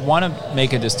mean, I want to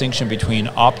make a distinction between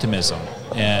optimism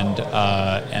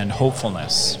and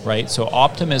hopefulness, right? So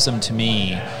optimism to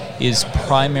me is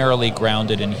primarily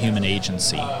grounded in human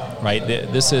agency, right?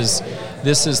 This is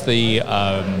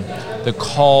the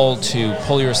call to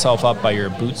pull yourself up by your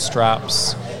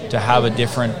bootstraps, to have a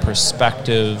different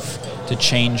perspective, to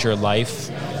change your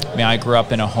life. I mean, I grew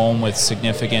up in a home with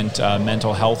significant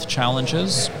mental health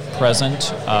challenges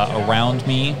present around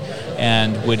me,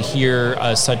 and would hear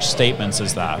such statements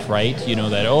as that, right?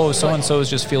 That, so-and-so is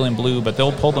just feeling blue, but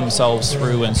they'll pull themselves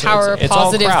through. And so it's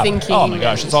positive all crap. thinking. Oh my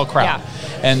gosh, it's all crap. Yeah.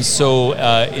 And so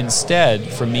instead,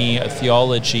 for me, a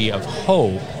theology of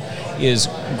hope is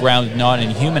grounded not in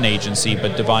human agency,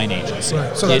 but divine agency.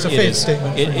 Right. So that's a faith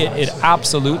statement. It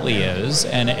absolutely is,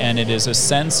 and it is a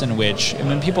sense in which, and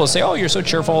when people say, "Oh, you're so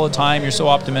cheerful all the time, you're so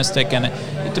optimistic," and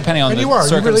depending on the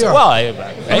circumstances,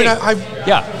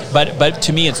 but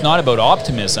to me, it's not about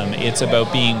optimism. It's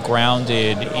about being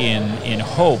grounded in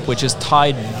hope, which is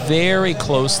tied very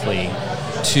closely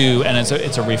to, and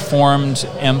it's a Reformed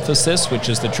emphasis, which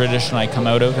is the tradition I come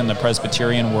out of in the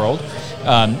Presbyterian world,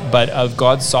 but of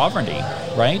God's sovereignty,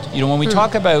 right? When we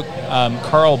talk about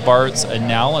Karl Barth's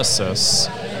analysis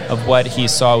of what he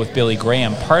saw with Billy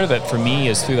Graham, part of it for me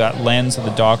is through that lens of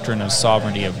the doctrine of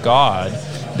sovereignty of God,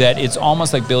 that it's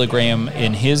almost like Billy Graham,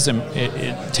 in his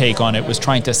take on it, was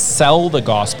trying to sell the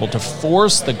gospel, to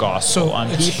force the gospel on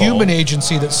people. So it's human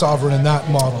agency that's sovereign in that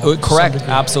model. Correct,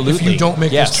 absolutely. If you don't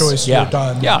make this choice, you're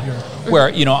done. Where,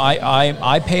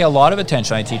 I pay a lot of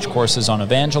attention. I teach courses on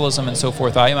evangelism and so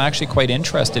forth. I am actually quite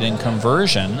interested in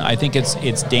conversion. I think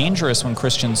it's dangerous when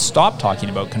Christians stop talking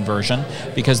about conversion,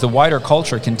 because the wider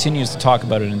culture continues to talk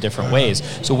about it in different ways.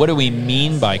 So what do we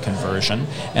mean by conversion?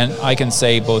 And I can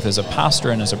say, both as a pastor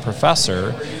and as a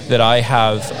professor, that I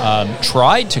have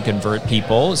tried to convert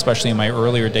people, especially in my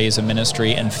earlier days of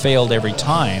ministry, and failed every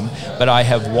time. But I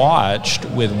have watched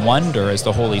with wonder as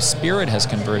the Holy Spirit has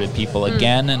converted people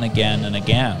again and again and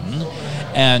again.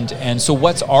 And so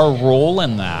what's our role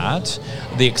in that?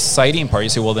 The exciting part, you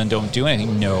say, well, then don't do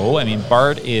anything. No, I mean,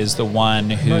 Barth is the one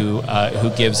who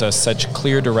gives us such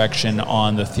clear direction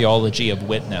on the theology of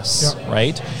witness,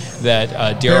 right?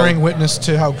 That bearing witness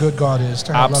to how good God is.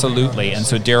 To how absolutely. God is. And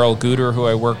so Daryl Guter, who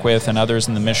I work with, and others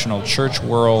in the missional church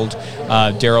world,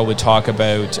 Daryl would talk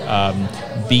about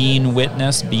being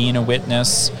witness, being a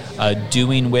witness,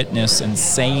 doing witness, and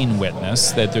saying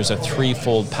witness, that there's a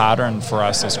threefold pattern for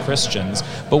us as Christians.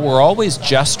 But we're always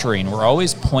gesturing, we're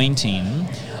always pointing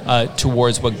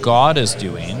towards what God is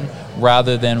doing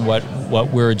rather than what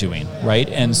we're doing, right?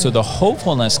 And so the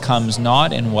hopefulness comes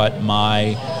not in what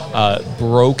my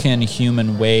broken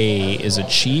human way is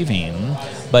achieving,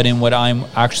 but in what I'm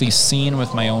actually seeing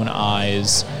with my own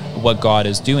eyes what God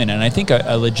is doing. And I think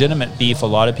a legitimate beef a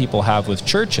lot of people have with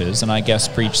churches, and I guess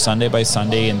preach Sunday by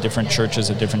Sunday in different churches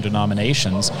of different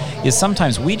denominations, is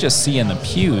sometimes we just see in the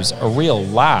pews a real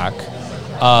lack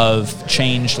of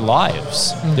changed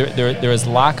lives. There is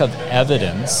lack of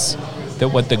evidence that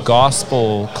what the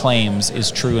gospel claims is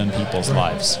true in people's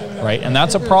lives, right? And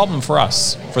that's a problem for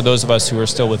us, for those of us who are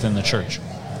still within the church.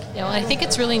 Yeah, well, I think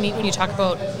it's really neat when you talk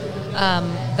about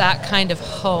that kind of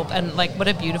hope, and like what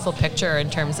a beautiful picture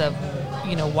in terms of,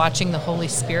 you know, watching the Holy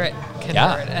Spirit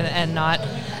convert, and not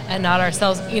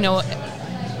ourselves, you know,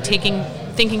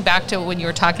 thinking back to when you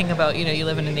were talking about, you know, you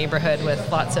live in a neighborhood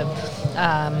with lots of,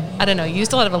 I don't know, you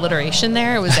used a lot of alliteration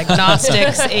there. It was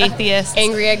agnostics, atheists.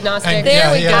 Angry agnostic.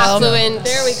 There we go. Affluent.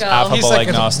 There we go. Affable He's like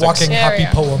agnostics. a walking happy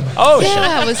poem. Oh,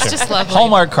 Yeah, sure. it was just lovely.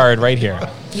 Hallmark card right here.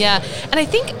 Yeah, and I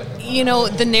think, you know,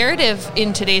 the narrative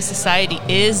in today's society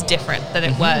is different than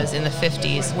it was in the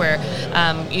 50s, where,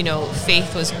 you know,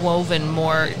 faith was woven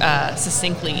more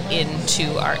succinctly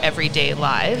into our everyday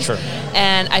lives. Sure.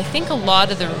 And I think a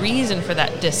lot of the reason for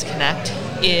that disconnect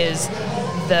is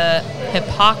the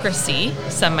hypocrisy,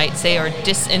 some might say, or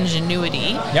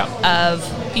disingenuity of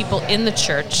people in the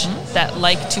church that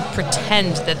like to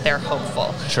pretend that they're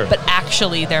hopeful. Sure. But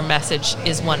actually their message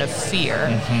is one of fear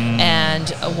and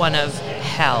one of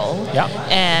hell. Yeah.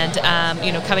 And,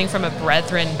 you know, coming from a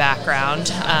Brethren background,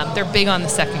 they're big on the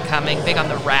second coming, big on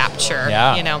the rapture,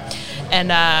 you know.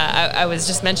 And I was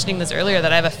just mentioning this earlier,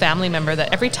 that I have a family member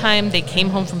that every time they came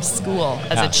home from school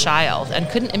as a child and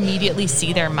couldn't immediately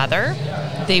see their mother,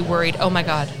 they worried, oh my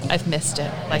God, I've missed it.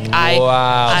 Like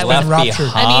I left was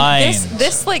behind. I mean,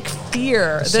 this like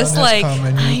fear, this like,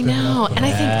 I know. And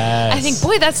I think,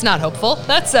 boy, that's not hopeful.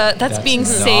 That's being not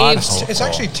saved. hopeful. It's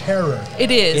actually terror.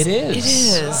 It is. It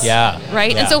is. Yeah.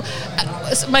 Right. Yeah. And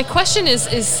so my question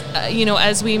is, you know,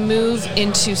 as we move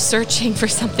into searching for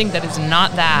something that is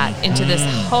not that, into this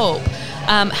hope,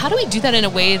 how do we do that in a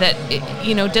way that,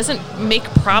 you know, doesn't make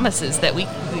promises that we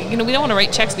don't want to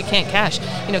write checks we can't cash.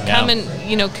 You know, come and,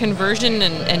 you know, conversion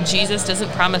and Jesus doesn't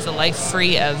promise a life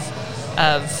free of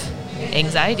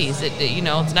anxieties. You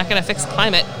know, it's not going to fix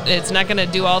climate. It's not going to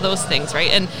do all those things,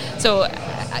 right? And so,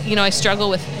 you know, I struggle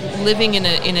with living in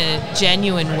a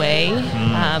genuine way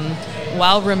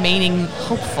while remaining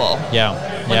hopeful.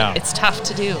 Yeah. It's tough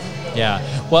to do. Yeah.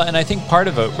 Well, and I think part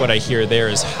of it, what I hear there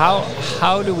is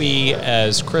how do we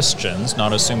as Christians,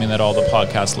 not assuming that all the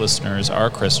podcast listeners are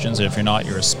Christians, and if you're not,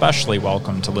 you're especially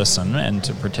welcome to listen and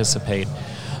to participate.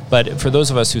 But for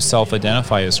those of us who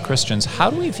self-identify as Christians, how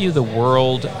do we view the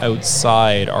world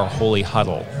outside our holy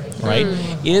huddle, right?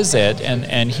 Is it,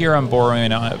 and here I'm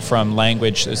borrowing from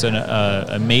language, there's an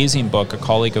amazing book, a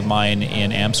colleague of mine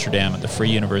in Amsterdam at the Free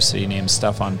University named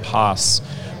Stefan Paas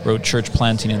wrote Church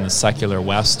Planting in the Secular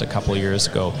West a couple of years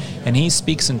ago. And he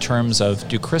speaks in terms of,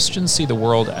 do Christians see the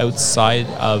world outside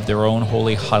of their own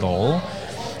holy huddle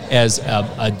as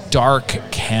a dark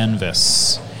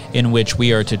canvas in which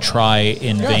we are to try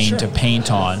in vain to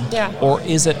paint on? Yeah. Or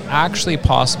is it actually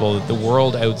possible that the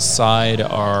world outside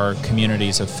our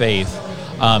communities of faith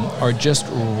are just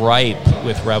ripe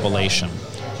with revelation?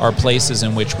 Are places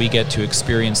in which we get to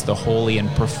experience the holy in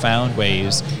profound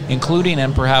ways, including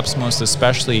and perhaps most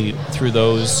especially through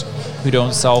those who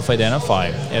don't self-identify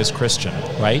as Christian,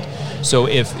 right? So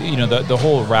if, you know, the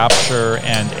whole rapture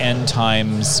and end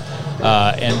times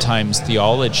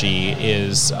theology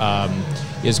is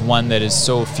one that is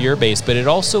so fear-based, but it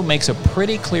also makes a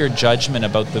pretty clear judgment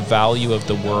about the value of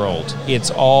the world. It's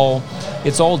all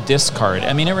discard.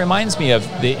 I mean, it reminds me of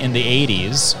in the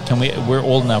 80s. We're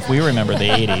old enough. We remember the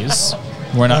 80s.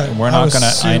 We're not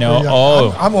gonna. I know.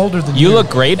 Young. I'm older than you. You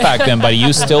look great back then, buddy.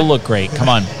 You still look great. Come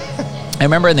on. I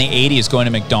remember in the 80s going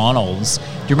to McDonald's. Do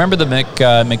you remember the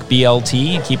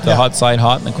McBLT? Keep the hot side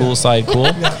hot and the cool side cool.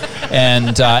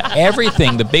 And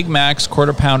everything, the Big Macs,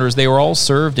 Quarter Pounders, they were all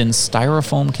served in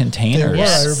styrofoam containers. They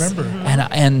were, I remember.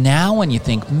 And now when you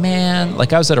think, man,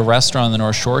 like I was at a restaurant on the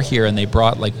North Shore here, and they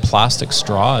brought like plastic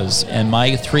straws, and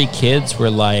my 3 kids were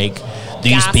like,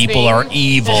 these Gasping. people are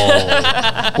evil.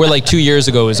 Where like 2 years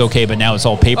ago it was okay, but now it's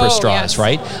all paper straws,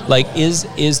 right? Like,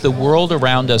 is the world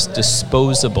around us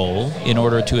disposable in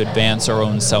order to advance our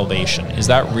own salvation? Is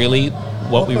that really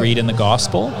what we read in the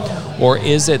gospel? Or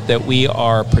is it that we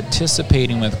are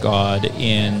participating with God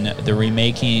in the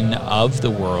remaking of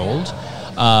the world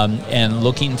and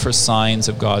looking for signs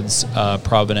of God's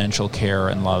providential care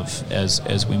and love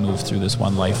as we move through this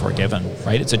one life we're given,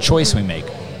 right? It's a choice we make.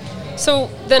 So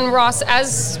then, Ross,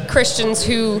 as Christians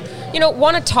who, you know,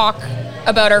 want to talk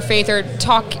about our faith or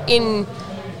talk in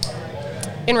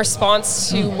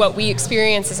response to what we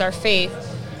experience as our faith,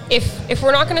 if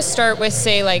we're not going to start with,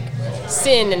 say, like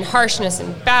sin and harshness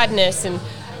and badness and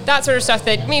that sort of stuff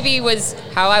that maybe was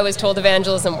how I was told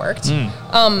evangelism worked,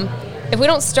 if we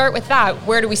don't start with that,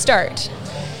 where do we start?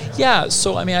 Yeah,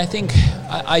 so I mean, I think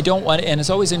I don't want, and it's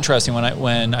always interesting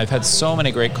when I've had so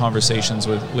many great conversations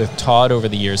with Todd over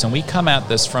the years, and we come at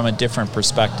this from a different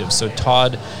perspective. So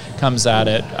Todd comes at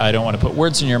it, I don't want to put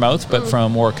words in your mouth, but from a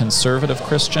more conservative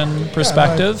Christian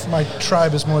perspective. My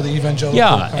tribe is more the evangelical.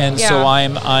 Yeah, and so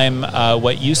I'm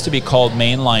what used to be called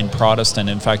mainline Protestant.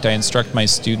 In fact, I instruct my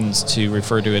students to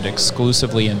refer to it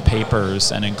exclusively in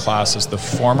papers and in classes, the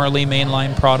formerly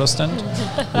mainline Protestant,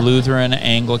 Lutheran,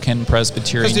 Anglican,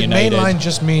 Presbyterian, United. Mainline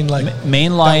just mean like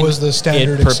mainline, that was the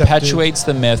standard it perpetuates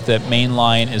the myth that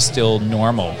mainline is still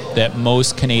normal, that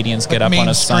most Canadians get up on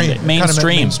a Sunday.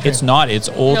 Mainstream. It's not. It's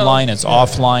old line, it's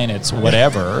offline, it's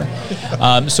whatever.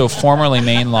 So formerly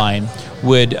mainline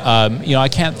would, I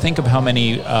can't think of how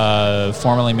many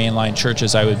formerly mainline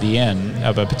churches I would be in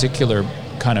of a particular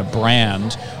kind of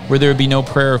brand where there would be no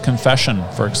prayer of confession,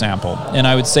 for example. And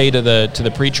I would say to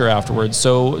the preacher afterwards,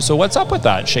 so what's up with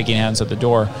that? Shaking hands at the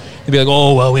door. He'd be like,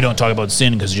 oh, well, we don't talk about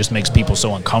sin because it just makes people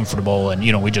so uncomfortable, and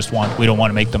we don't want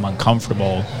to make them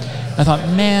uncomfortable. I thought,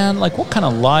 man, like, what kind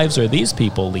of lives are these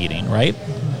people leading, right?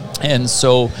 And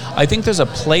so I think there's a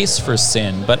place for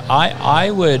sin, but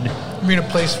I would... You mean a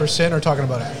place for sin or talking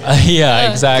about it?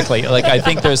 Yeah, exactly. Like, I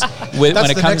think there's... when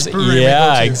it comes...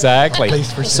 Yeah, exactly.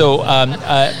 Place for sin. So,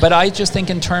 but I just think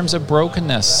in terms of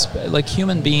brokenness, like,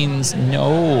 human beings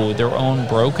know their own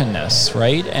brokenness,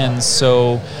 right? And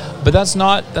so... But that's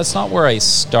not where I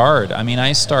start. I mean,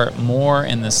 I start more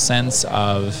in the sense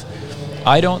of...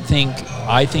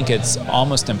 I think it's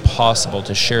almost impossible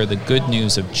to share the good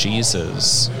news of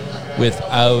Jesus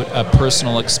without a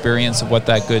personal experience of what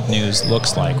that good news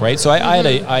looks like, right? So I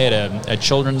had a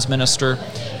children's minister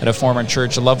at a former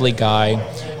church, a lovely guy,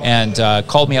 and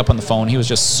called me up on the phone. He was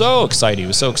just so excited. He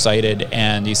was so excited,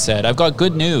 and he said, I've got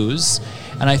good news.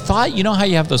 And I thought, you know how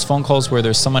you have those phone calls where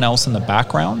there's someone else in the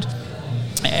background?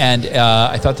 And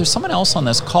I thought, there's someone else on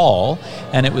this call,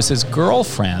 and it was his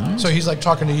girlfriend. So he's like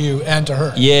talking to you and to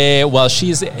her. Yeah, well,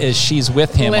 she's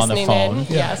with him on the phone.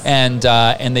 Yes.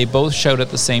 And they both shout at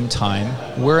the same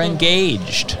time, we're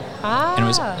engaged. And it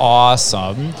was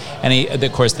awesome. And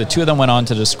of course, the two of them went on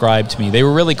to describe to me, they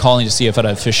were really calling to see if I'd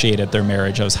officiate at their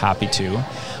marriage. I was happy to.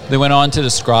 They went on to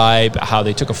describe how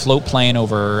they took a float plane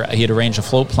over, he had arranged a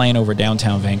float plane over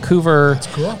downtown Vancouver. That's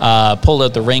cool. Pulled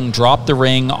out the ring, dropped the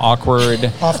ring, awkward.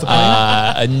 Off the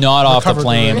plane? Not off the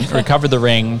plane, recovered the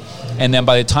ring. And then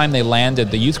by the time they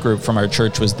landed, the youth group from our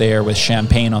church was there with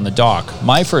champagne on the dock.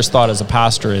 My first thought as a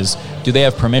pastor is, do they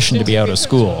have permission to be out of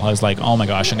school? I was like, oh my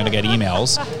gosh, I'm going to get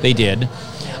emails. They did.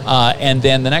 And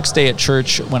then the next day at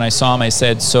church, when I saw him, I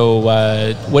said, so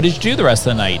what did you do the rest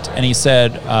of the night? And he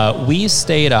said, we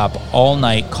stayed up all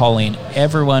night calling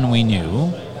everyone we knew.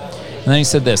 And then he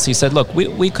said this. He said, look,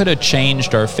 we could have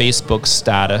changed our Facebook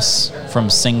status from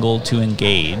single to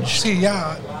engaged. See,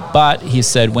 yeah. But he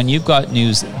said, when you've got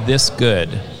news this good,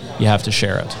 you have to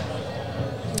share it.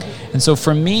 And so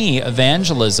for me,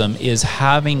 evangelism is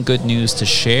having good news to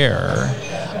share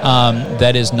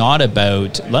that is not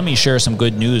about, let me share some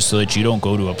good news so that you don't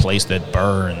go to a place that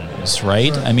burns,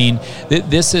 right? I mean,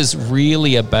 this is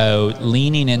really about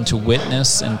leaning into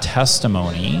witness and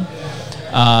testimony.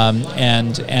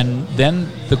 And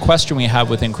then the question we have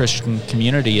within Christian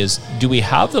community is, do we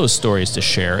have those stories to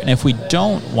share? And if we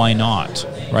don't, why not?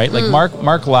 Right? Like Mark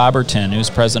Laberton, who's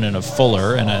president of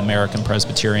Fuller, an American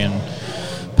Presbyterian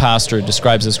pastor,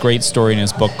 describes this great story in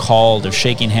his book called Of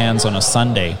Shaking Hands on a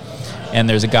Sunday. And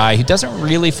there's a guy who doesn't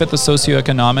really fit the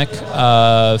socioeconomic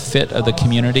fit of the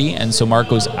community, and so Mark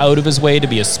goes out of his way to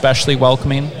be especially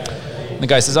welcoming. The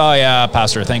guy says, oh yeah,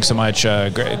 pastor, thanks so much,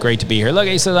 great to be here. Look,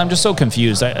 he says, I'm just so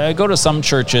confused. I go to some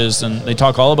churches and they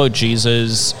talk all about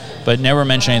Jesus, but never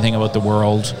mention anything about the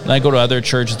world. And I go to other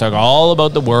churches, talk all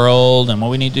about the world and what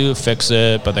we need to do to fix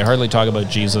it, but they hardly talk about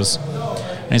Jesus.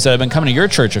 And he said, I've been coming to your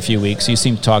church a few weeks, you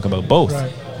seem to talk about both.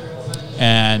 Right.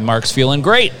 And Mark's feeling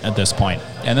great at this point.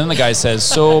 And then the guy says,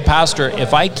 so pastor,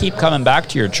 if I keep coming back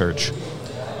to your church,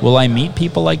 will I meet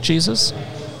people like Jesus?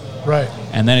 Right.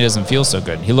 And then he doesn't feel so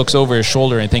good. He looks over his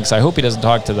shoulder and thinks, I hope he doesn't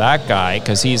talk to that guy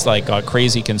because he's like got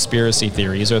crazy conspiracy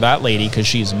theories, or that lady because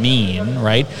she's mean,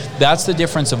 right? That's the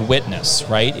difference of witness,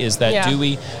 right? Is that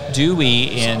do we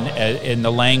in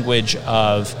the language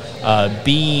of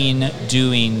being,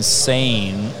 doing,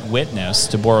 saying witness,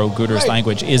 to borrow Guter's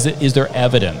language, is there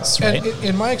evidence, right? And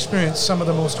in my experience, some of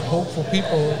the most hopeful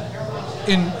people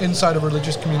inside a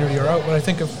religious community are out. When I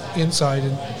think of inside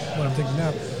and what I'm thinking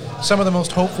now, some of the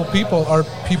most hopeful people are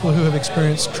people who have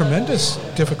experienced tremendous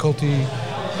difficulty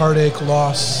heartache,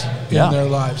 loss in their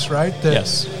lives, right? That,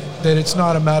 Yes. That it's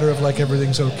not a matter of like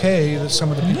everything's okay. That some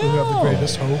of the people who have the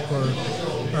greatest hope are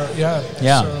Yeah,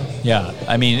 so- yeah.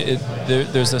 I mean,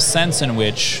 there's a sense in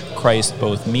which Christ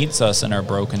both meets us in our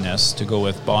brokenness, to go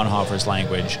with Bonhoeffer's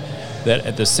language, that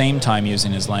at the same time,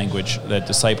 using his language, that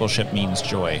discipleship means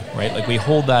joy, right? Like we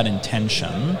hold that in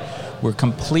tension. We're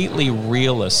completely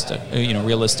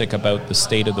realistic about the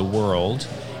state of the world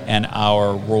and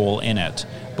our role in it,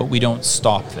 but we don't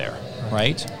stop there,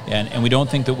 right? And we don't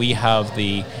think that we have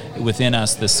within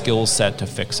us the skill set to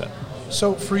fix it.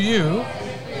 So for you,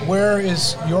 where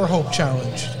is your hope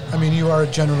challenged? I mean, you are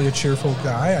generally a cheerful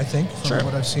guy, I think, from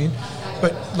what I've seen.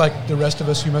 But like the rest of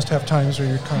us, you must have times where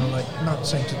you're kind of like, not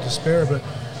saying to despair, but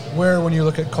where, when you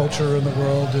look at culture in the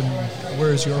world, and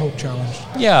where is your hope challenged?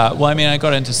 Yeah, well, I mean, I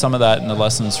got into some of that in the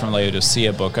Lessons from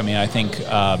Laodicea book. I mean, I think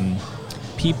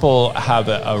people have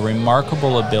a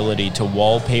remarkable ability to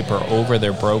wallpaper over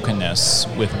their brokenness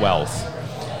with wealth.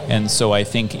 And so I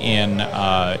think in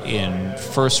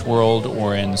first world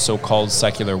or in so-called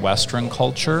secular Western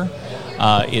culture,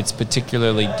 it's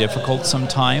particularly difficult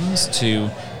sometimes to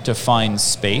find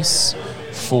space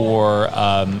for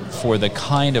the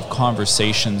kind of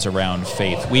conversations around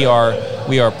faith. We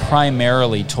are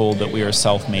primarily told that we are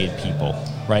self-made people,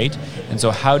 right? And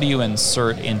so how do you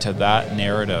insert into that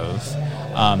narrative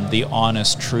the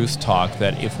honest truth talk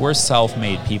that if we're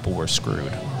self-made people, we're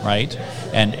screwed, right?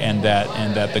 And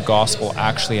that the gospel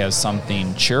actually has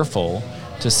something cheerful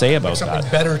to say about something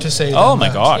that. better to say. Oh than my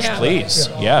that. gosh, Yeah. please.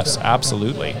 Yeah. Yes,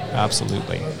 absolutely.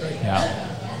 Absolutely. Yeah.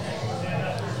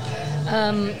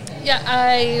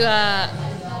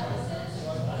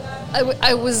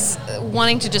 I was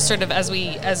wanting to just sort of, as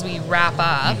we wrap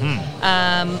up,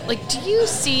 like, do you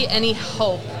see any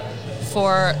hope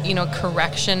for,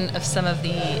 correction of some of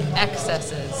the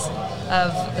excesses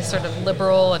of the sort of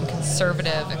liberal and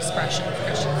conservative expression of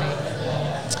Christian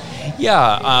faith?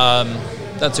 Yeah,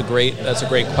 that's a great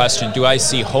question. Do I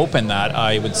see hope in that?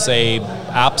 I would say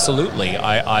absolutely.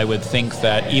 I would think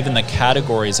that even the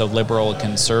categories of liberal and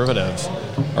conservative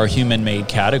are human-made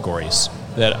categories.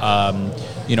 That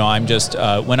I'm just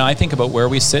when I think about where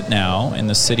we sit now in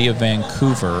the city of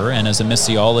Vancouver, and as a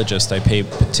missiologist, I pay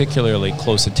particularly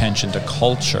close attention to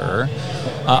culture.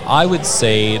 I would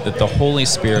say that the Holy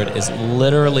Spirit is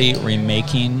literally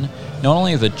remaking not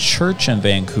only the church in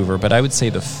Vancouver, but I would say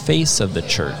the face of the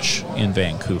church in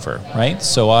Vancouver, right?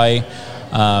 So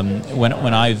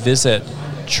when I visit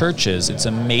churches, it's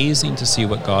amazing to see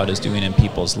what God is doing in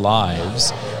people's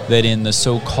lives, that in the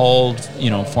so-called,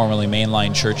 formerly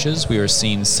mainline churches, we are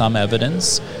seeing some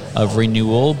evidence of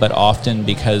renewal, but often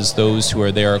because those who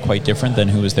are there are quite different than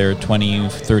who was there 20,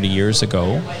 30 years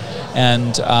ago.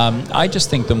 And I just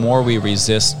think the more we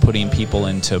resist putting people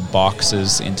into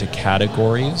boxes, into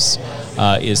categories,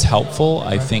 is helpful.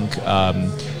 I think,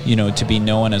 to be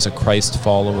known as a Christ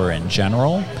follower in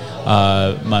general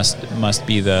must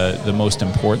be the most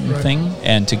important thing,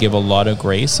 and to give a lot of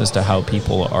grace as to how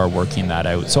people are working that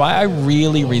out. So I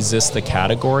really resist the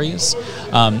categories.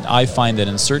 I find that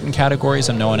in certain categories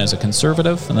I'm known as a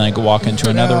conservative, and then I go walk into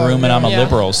another room and I'm a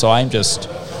liberal. So I'm just...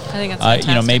 I think that's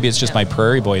fantastic. Maybe it's just my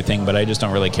prairie boy thing, but I just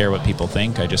don't really care what people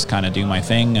think. I just kind of do my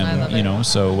thing, and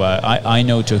so I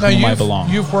know to whom I belong.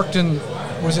 You've worked in,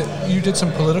 you did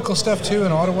some political stuff too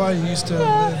in Ottawa? You used to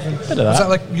live in, bit of was that. that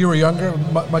like you were younger,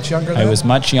 much younger than I was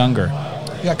much younger.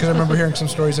 Yeah, because I remember hearing some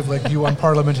stories of like you on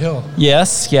Parliament Hill.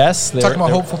 Yes. Talking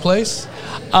about hopeful place?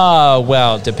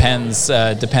 Well, depends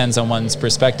on one's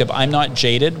perspective. I'm not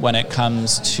jaded when it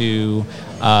comes to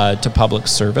public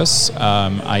service.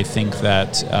 I think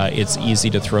that it's easy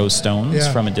to throw stones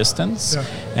from a distance. Yeah.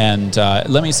 And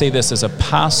let me say this, as a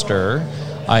pastor,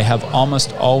 I have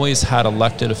almost always had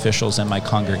elected officials in my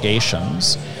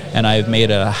congregations, and I've made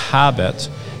it a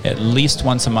habit at least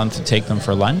once a month to take them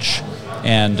for lunch.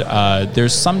 And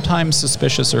there's sometimes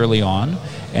suspicious early on.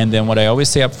 And then what I always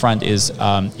say up front is,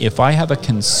 if I have a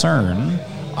concern,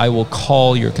 I will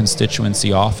call your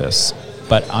constituency office,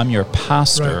 but I'm your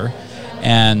pastor. Right.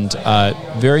 And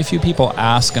very few people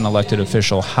ask an elected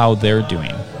official how they're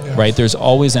doing, right? There's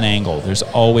always an angle. There's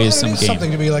always some game.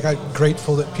 Something to be like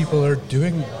grateful that people are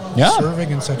doing, serving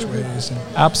in such ways. And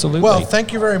absolutely. Well,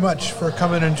 thank you very much for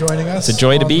coming and joining us. It's a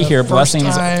joy to be here.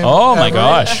 Blessings. Oh my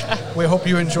gosh. We hope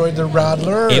you enjoyed the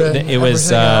Rattler. It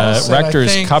was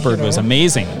Rector's cupboard was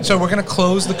amazing. So we're going to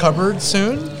close the cupboard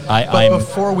soon. But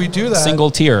before we do that,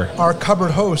 single tier. Our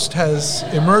cupboard host has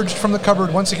emerged from the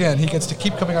cupboard once again. He gets to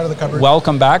keep coming out of the cupboard.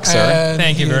 Welcome back, sir. And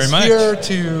thank you very much. Here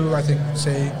to, I think,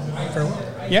 say farewell.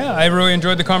 Yeah, I really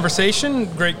enjoyed the conversation.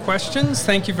 Great questions.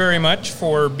 Thank you very much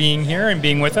for being here and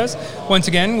being with us. Once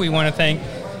again, we want to thank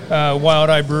Wild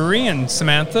Eye Brewery, and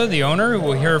Samantha, the owner, who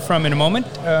we'll hear from in a moment,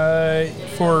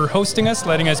 for hosting us,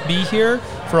 letting us be here,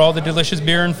 for all the delicious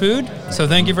beer and food. So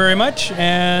thank you very much.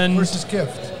 And Where's his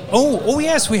gift? Oh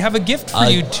yes, we have a gift for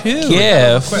you too.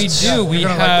 Gift? We do. We You're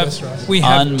gonna like this, Ross. have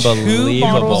 2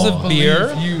 Unbelievable. bottles of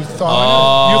beer. You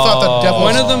thought the devil's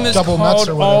One of them is double nuts called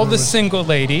or whatever All it the was. Single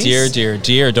Ladies.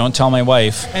 Dear, don't tell my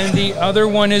wife. And the other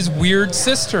one is Weird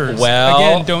Sisters. Well,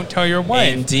 again, don't tell your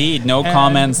wife. Indeed, no And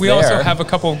comments we there. also have a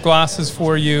couple of glasses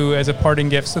for you as a parting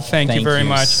gift, so thank you very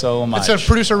much. so much. It's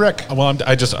producer Rick. Well,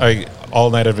 I all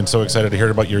night I've been so excited to hear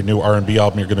about your new R&B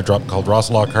album you're going to drop called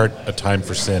Ross Lockhart, A Time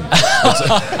for Sin.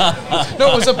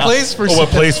 No, it was A Place for Sin. A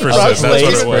Place for Sin. Ross That's what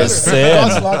Place it for was. Sin.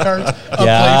 Ross Lockhart's A Place for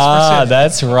Yeah, Sin.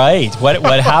 that's right.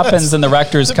 What happens in the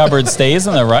rector's cupboard stays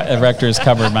in the rector's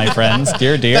cupboard, my friends.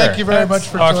 Dear. Thank you very much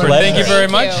for Awkward. joining Thank you us. very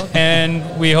Thank much, you.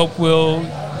 and we hope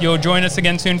you'll join us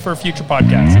again soon for a future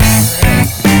podcast.